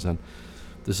compilations, and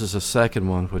this is a second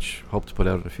one which hope to put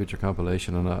out in a future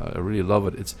compilation, and I really love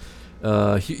it. It's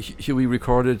Huey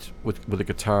recorded with a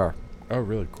guitar. Oh,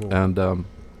 really cool. And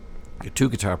 2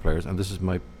 guitar players, and this is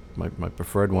my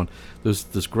preferred one.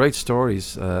 There's great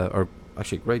stories, or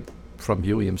actually great from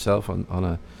Huey himself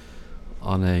on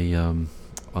an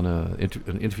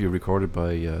interview recorded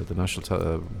by the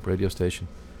national radio station.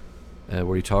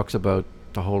 Where he talks about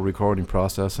the whole recording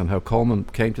process and how Coleman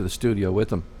came to the studio with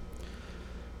him,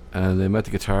 and they met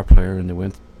the guitar player and they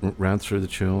ran through the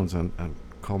tunes, and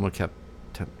Coleman kept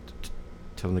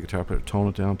telling the guitar player, tone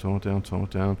it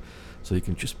down, so you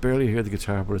can just barely hear the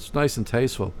guitar, but it's nice and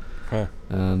tasteful. Huh.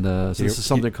 And so this is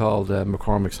something called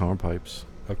McCormick's Hornpipes.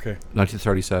 Okay.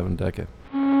 1937 Decca.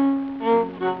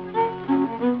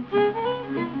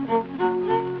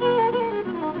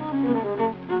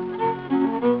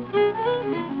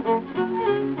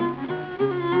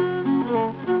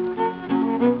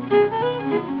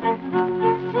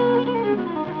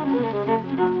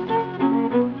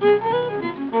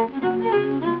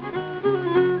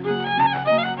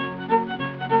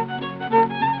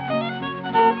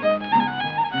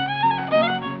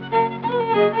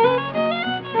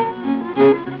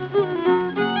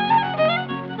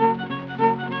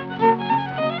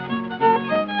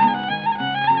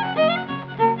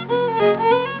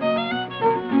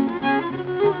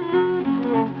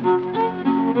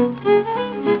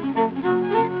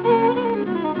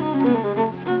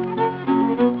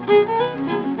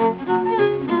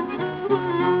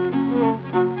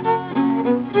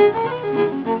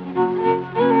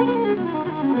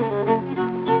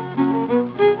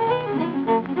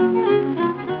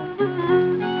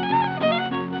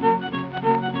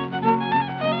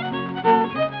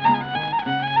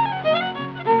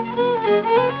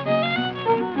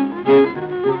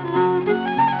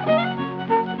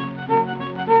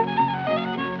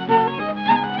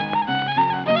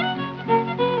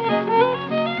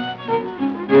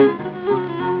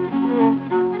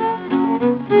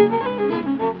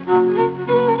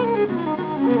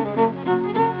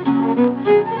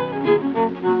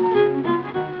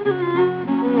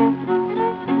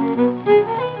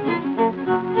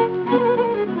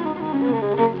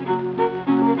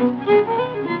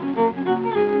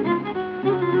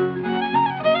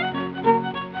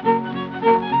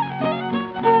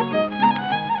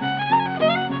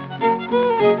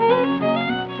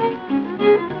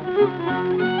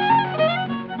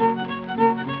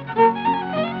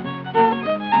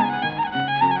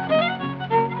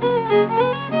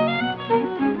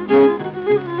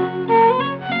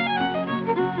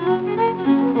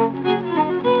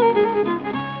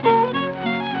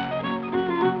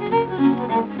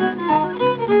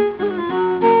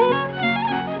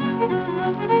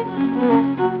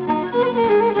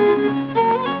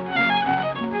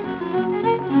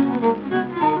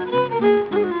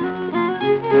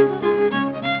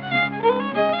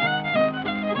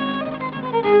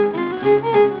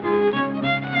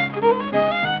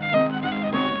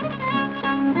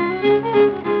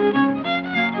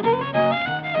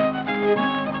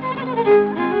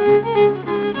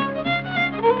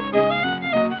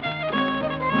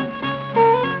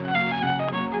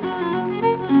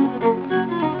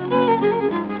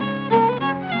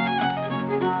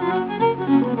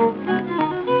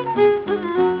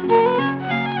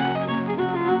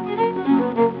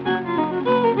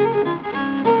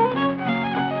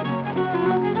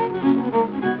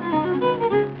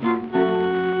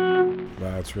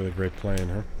 Great playing,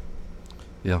 huh?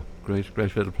 Yeah, great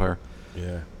fiddle player.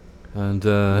 Yeah. And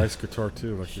nice guitar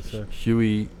too, like you said.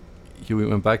 Huey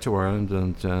went back to Ireland,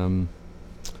 and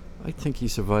I think he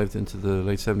survived into the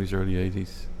late 70s, early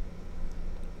 80s.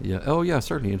 Yeah. Oh, yeah,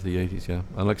 certainly into the 80s. Yeah.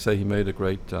 And like I say, he made a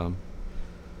great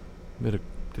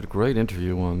did a great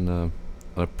interview on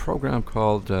a program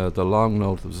called The Long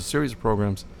Note. There was a series of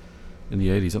programs in the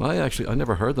 80s, and I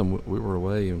never heard them. We were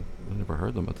away, and I never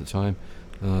heard them at the time.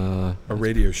 A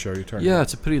radio show you're talking Yeah, about?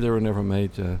 it's a pity they were never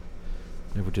made,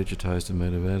 never digitized and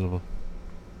made available.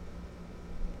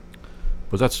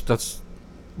 But that's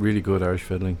really good Irish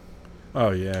fiddling.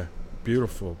 Oh, yeah.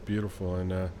 Beautiful, beautiful.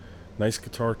 And nice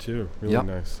guitar, too. Really Yep.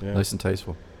 nice. Yeah. Nice and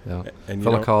tasteful. Yeah. And A you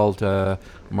fella know, called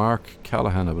Mark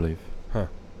Callahan, I believe.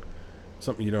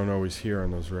 something you don't always hear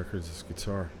on those records is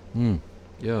guitar.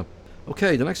 Yeah.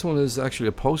 Okay, the next one is actually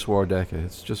a post-war decade.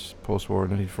 It's just post-war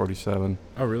 1947.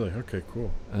 Oh, really? Okay,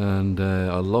 cool. And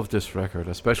I love this record,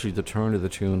 especially the turn of the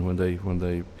tune when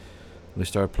they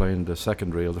start playing the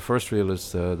second reel. The first reel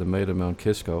is the Maid of Mount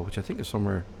Kisco, which I think is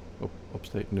somewhere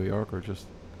upstate New York or just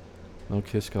Mount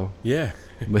Kisco. Yeah.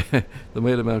 The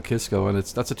Maid of Mount Kisco, and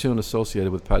that's a tune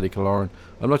associated with Paddy Killorn.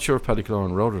 I'm not sure if Paddy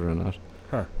Killorn wrote it or not.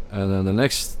 Huh. And then the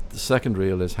second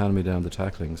reel is Hand Me Down the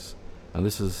Tacklings, and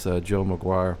this is Joe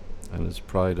Maguire and his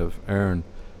Pride of Erin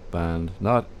band.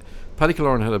 Not Paddy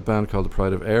Killorn had a band called the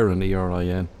Pride of Erin,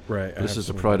 E-R-I-N. Right. This is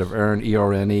the Pride of Erin,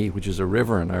 E-R-N-E, which is a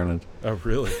river in Ireland. Oh,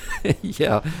 really?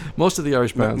 Yeah, most of the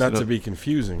Irish bands. Not to be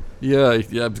confusing. Yeah,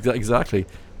 exactly.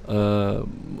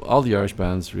 All the Irish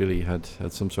bands really had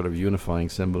some sort of unifying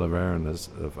symbol of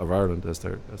Ireland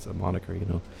as a moniker, you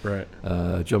know.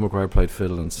 Right. Joe Maguire played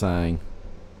fiddle and sang,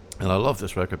 and I love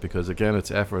this record because again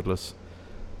it's effortless,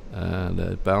 and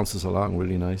it bounces along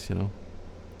really nice, you know.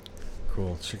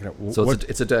 Cool. Check it out. So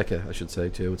it's a Decca, I should say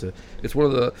too. It's one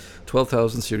of the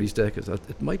 12,000 series Deccas.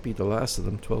 It might be the last of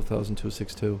them,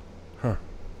 12,262. Huh.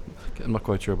 I'm not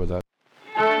quite sure about that.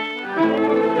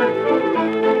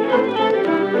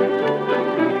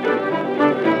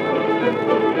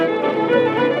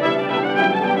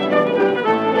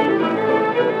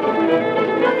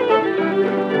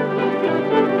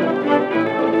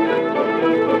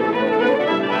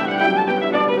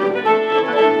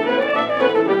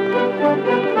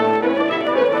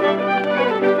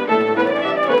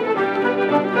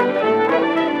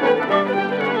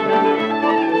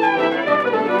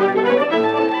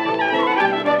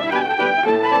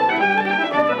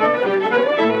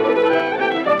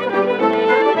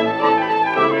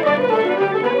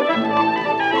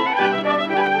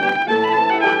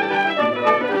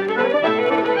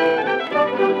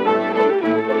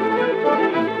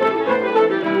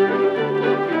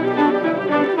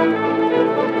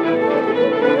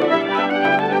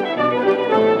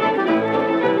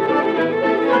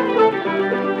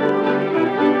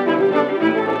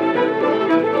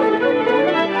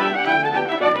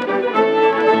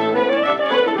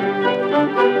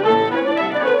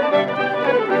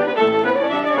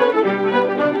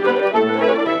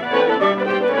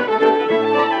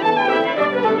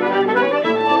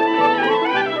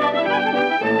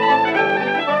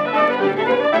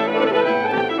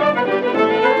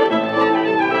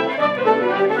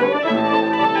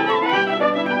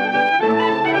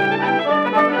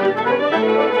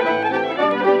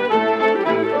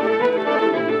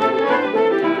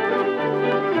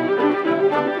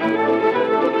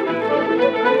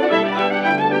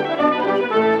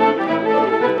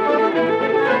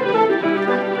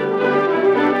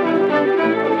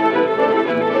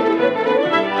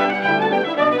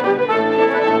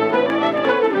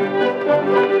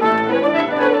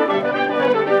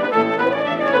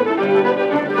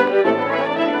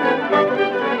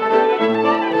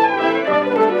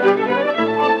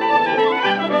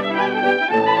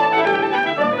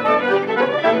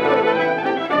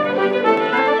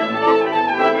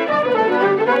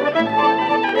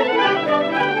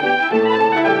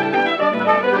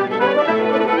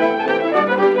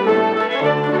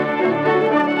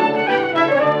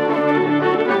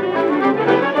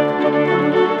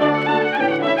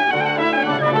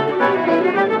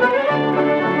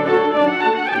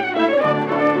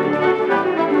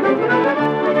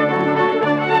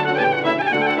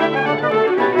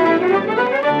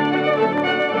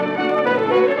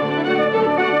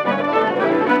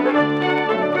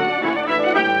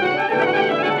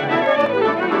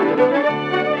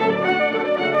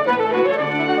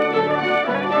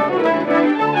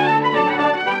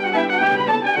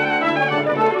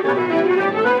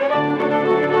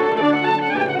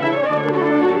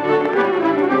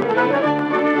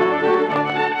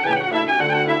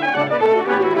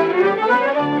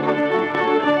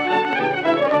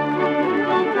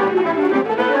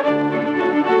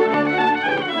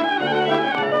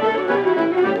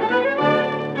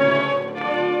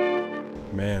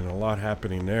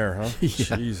 Happening there, huh?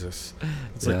 Yeah. Jesus.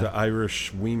 It's like the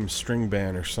Irish Weems string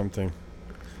band or something.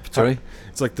 Sorry?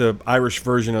 It's like the Irish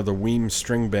version of the Weems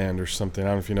String Band or something. I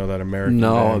don't know if you know that American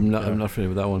No, band. I'm not. Yeah. I'm not familiar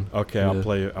with that one. Okay,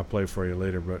 Yeah. I'll play it for you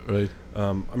later. But Right.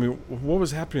 I mean, what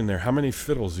was happening there? How many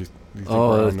fiddles do you think were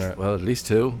Oh, on that? well, at least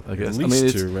two, I guess. At I least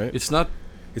mean, two, right? It's not.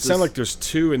 It sounded like there's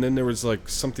two, and then there was like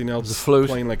something else flute.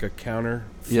 playing like a counter.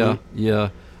 Yeah, Flute. yeah.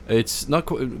 It's not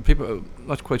people are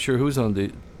not quite sure who's on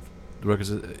the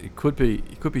records. It could be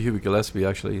Huey Gillespie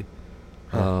actually.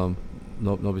 Huh.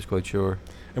 Nobody's quite sure.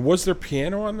 And was there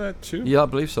piano on that too? Yeah, I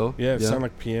believe so. Yeah, it sounded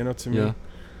like piano to me. Yeah, It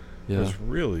yeah, was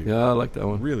really, yeah. I like that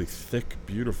one. really thick,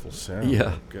 beautiful sound. Yeah.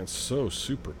 Like, and so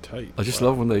super tight. I just Wow.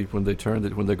 love when they turn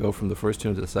it when they go from the first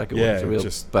tune to the second Yeah, one. It's a it real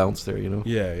just- bounce there, you know.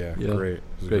 Yeah, Yeah. great. It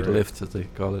was Great lift, as they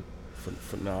call it.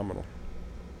 Phenomenal.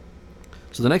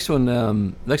 So the next one,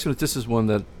 this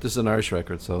is an Irish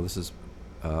record. So this is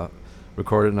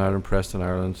recorded in Ireland, pressed in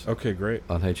Ireland Okay, great.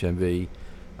 on HMV,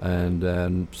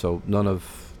 and so none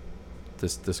of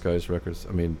this guy's records.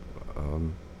 I mean,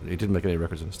 he didn't make any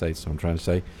records in the States. So I'm trying to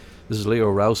say, this is Leo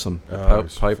Rowsome, the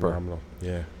He's piper. phenomenal.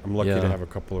 Yeah, I'm lucky Yeah. to have a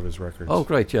couple of his records. Oh,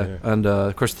 great, yeah. Yeah. And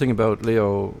of course, the thing about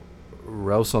Leo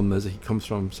Rowsome is he comes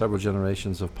from several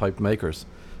generations of pipe makers.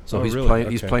 So Oh, he's really?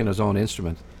 playing. He's Okay. playing his own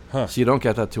instrument. Huh. So you don't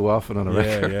get that too often on a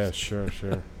Yeah, record. yeah, sure.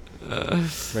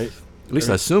 Mate, At least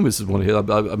I assume this is one of his.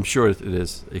 I'm sure it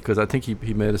is because I think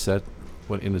he made a set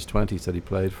when in his 20s that he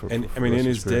played for. and for I mean, in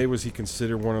Russell's his career. day, was he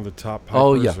considered one of the top pipers?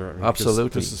 Oh, yeah, or- I mean, 'cause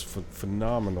absolutely. This is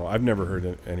phenomenal. I've never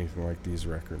heard anything like these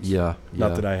records. Yeah, Not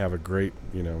yeah. that I have a great,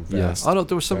 Yeah. vast. Oh no,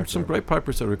 there were some background. great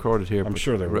pipers that recorded here. I'm but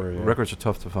sure there were, yeah. Records are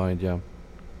tough to find. Yeah.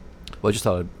 Well, I just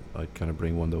thought I'd kind of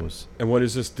bring one of those. And what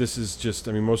is this? This is just.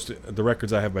 I mean, most of the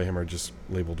records I have by him are just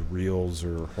labeled reels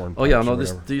or horn. Oh yeah, pipes no, or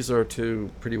whatever. these are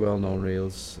two pretty well-known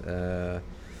reels.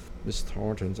 Miss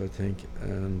Thornton's, I think,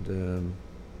 and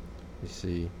let me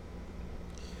see,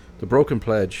 The Broken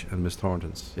Pledge and Miss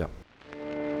Thornton's. Yeah.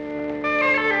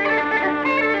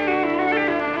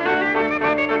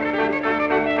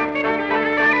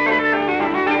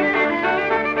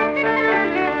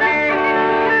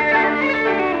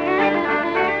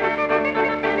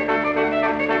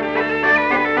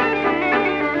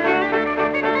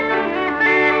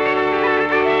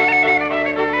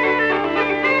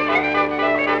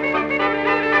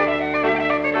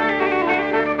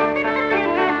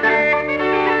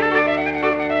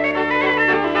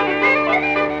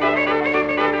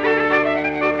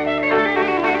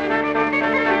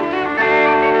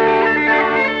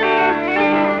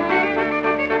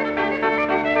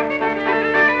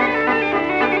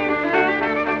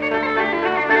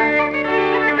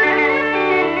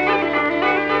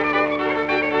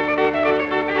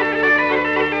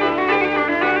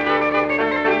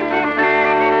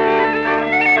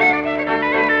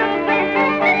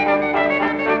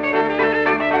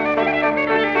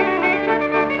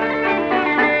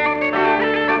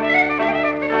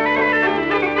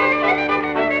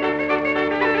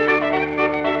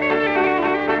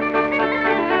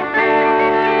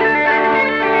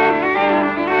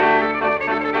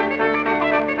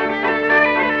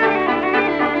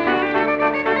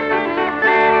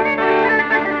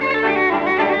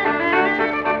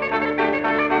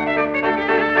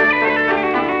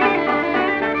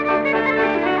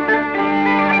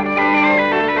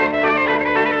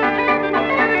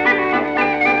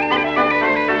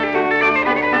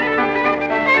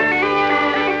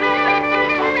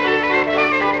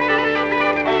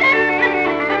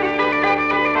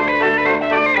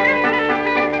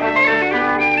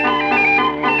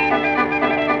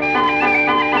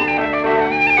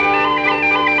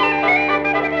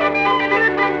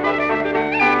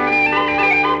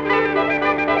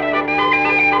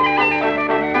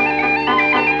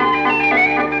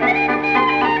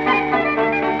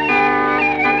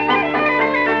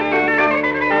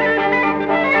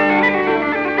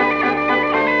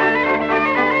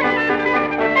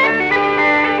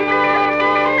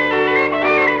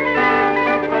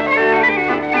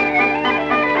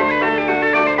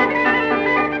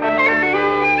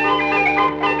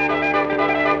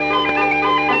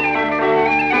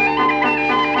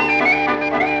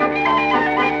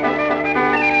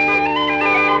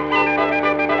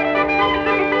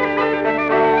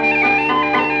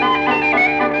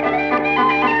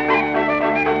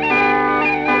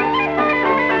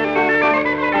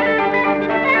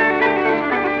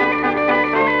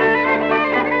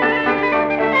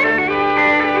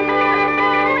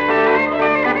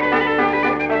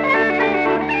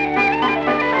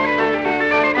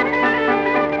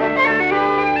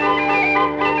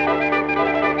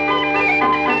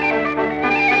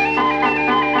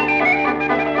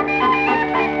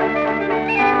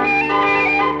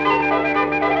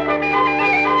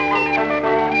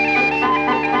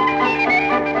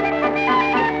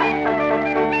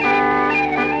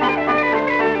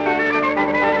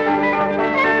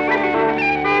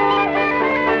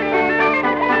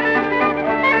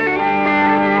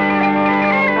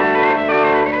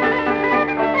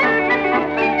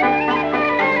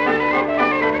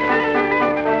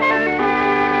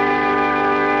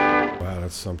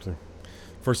 something.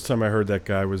 First time I heard that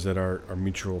guy was at our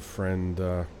mutual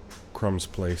friend Crumb's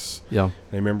place. Yeah. And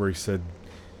I remember he said,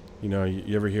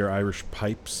 you ever hear Irish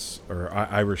pipes or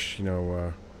Irish,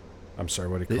 I'm sorry,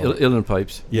 what do you call it? Uilleann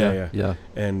pipes. Yeah.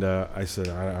 And I said,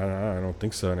 I don't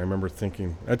think so. And I remember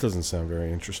thinking, that doesn't sound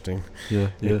very interesting. Yeah.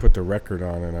 And he put the record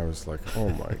on, and I was like, oh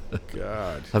my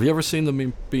God. Have you ever seen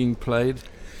them being played?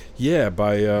 Yeah,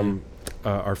 by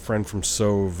our friend from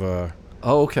Sove.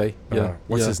 Oh, okay. Yeah.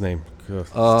 What's yeah. his name? Ugh,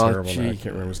 it's Oh, terrible. Now. I gee.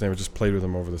 can't remember his name. I just played with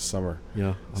him over the summer.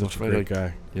 Yeah. Such a great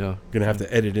guy. Yeah. Gonna have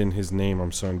to edit in his name.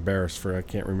 I'm so embarrassed for I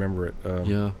can't remember it.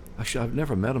 Yeah. Actually, I've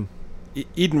never met him.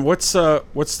 Eden, what's the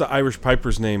Irish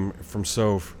piper's name from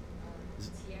Sove?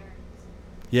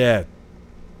 Yeah.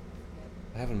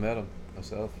 I haven't met him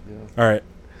myself. Yeah. All right.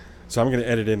 So I'm gonna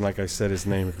edit in, like I said, his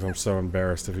name because I'm so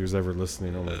embarrassed if he was ever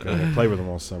listening. Oh my God! I played with him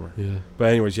all summer. Yeah. But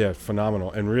anyways, yeah,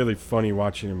 phenomenal and really funny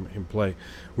watching him play.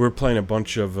 We were playing a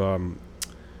bunch of.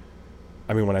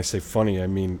 I mean, when I say funny, I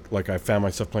mean like I found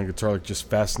myself playing guitar, like just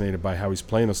fascinated by how he's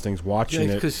playing those things, watching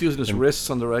it. Because he's using his and- wrists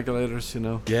on the regulators, Yeah,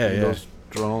 and yeah. those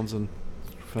drones and.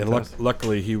 And Fantastic.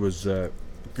 luckily, he was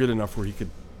good enough where he could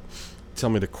tell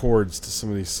me the chords to some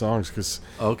of these songs because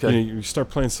Okay. you start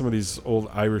playing some of these old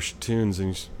Irish tunes and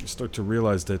you start to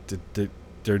realize that they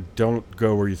don't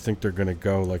go where you think they're going to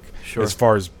go. Like Sure. as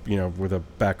far as with a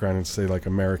background in say like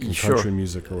American Sure. country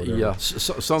music or whatever. Yeah.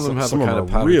 Some of them have some a of kind them of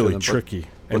are pattern really to them, tricky,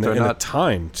 but and they're the not.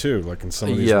 time too. Like in some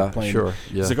of these, Yeah. we're playing, Sure.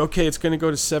 Yeah. It's like okay, it's going to go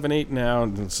to 7/8 now,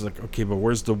 and it's like okay, but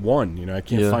where's the one? I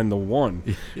can't Yeah. find the one.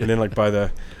 And then like by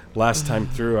the last time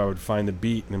through, I would find the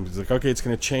beat, and it was like okay, it's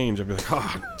going to change. I'd be like,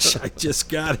 oh, I just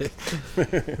got it.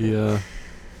 Yeah.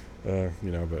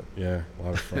 But yeah, a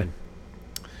lot of fun.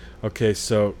 Okay,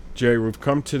 so Jerry, we've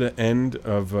come to the end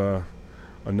of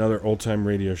another old time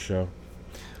radio show.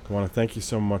 I want to thank you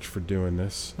so much for doing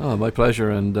this. Oh, my pleasure.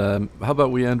 And how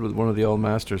about we end with one of the old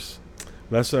masters?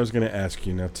 That's what I was going to ask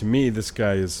you. Now, to me, this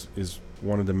guy is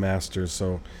one of the masters.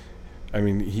 So, I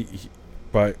mean, he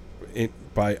by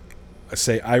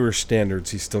say Irish standards,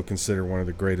 he's still considered one of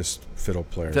the greatest fiddle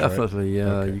players. Definitely, right?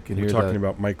 yeah. Okay. You can We're hear talking that.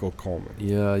 about Michael Coleman.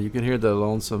 Yeah, you can hear the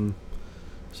lonesome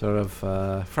sort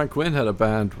of. Frank Quinn had a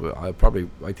band. I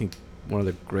think one of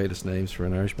the greatest names for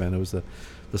an Irish band. It was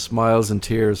the Smiles and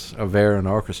Tears of Éireann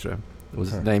Orchestra. It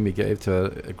was the name he gave to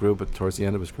a group towards the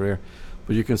end of his career.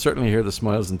 But you can certainly hear the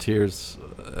Smiles and Tears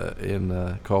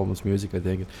in Coleman's music, I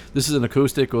think. This is an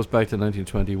acoustic, goes back to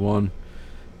 1921.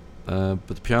 But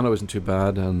the piano isn't too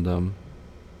bad, and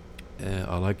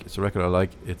it's a record I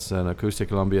like. It's an acoustic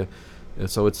Columbia.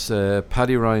 So it's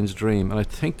Paddy Ryan's Dream, and I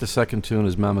think the second tune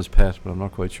is Mama's Pet, but I'm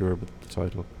not quite sure about the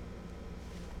title.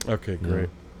 Okay, great. Yeah.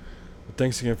 Well,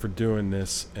 thanks again for doing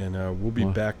this, and we'll be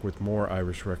Well, back with more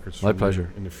Irish records my from you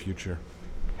pleasure. in the future.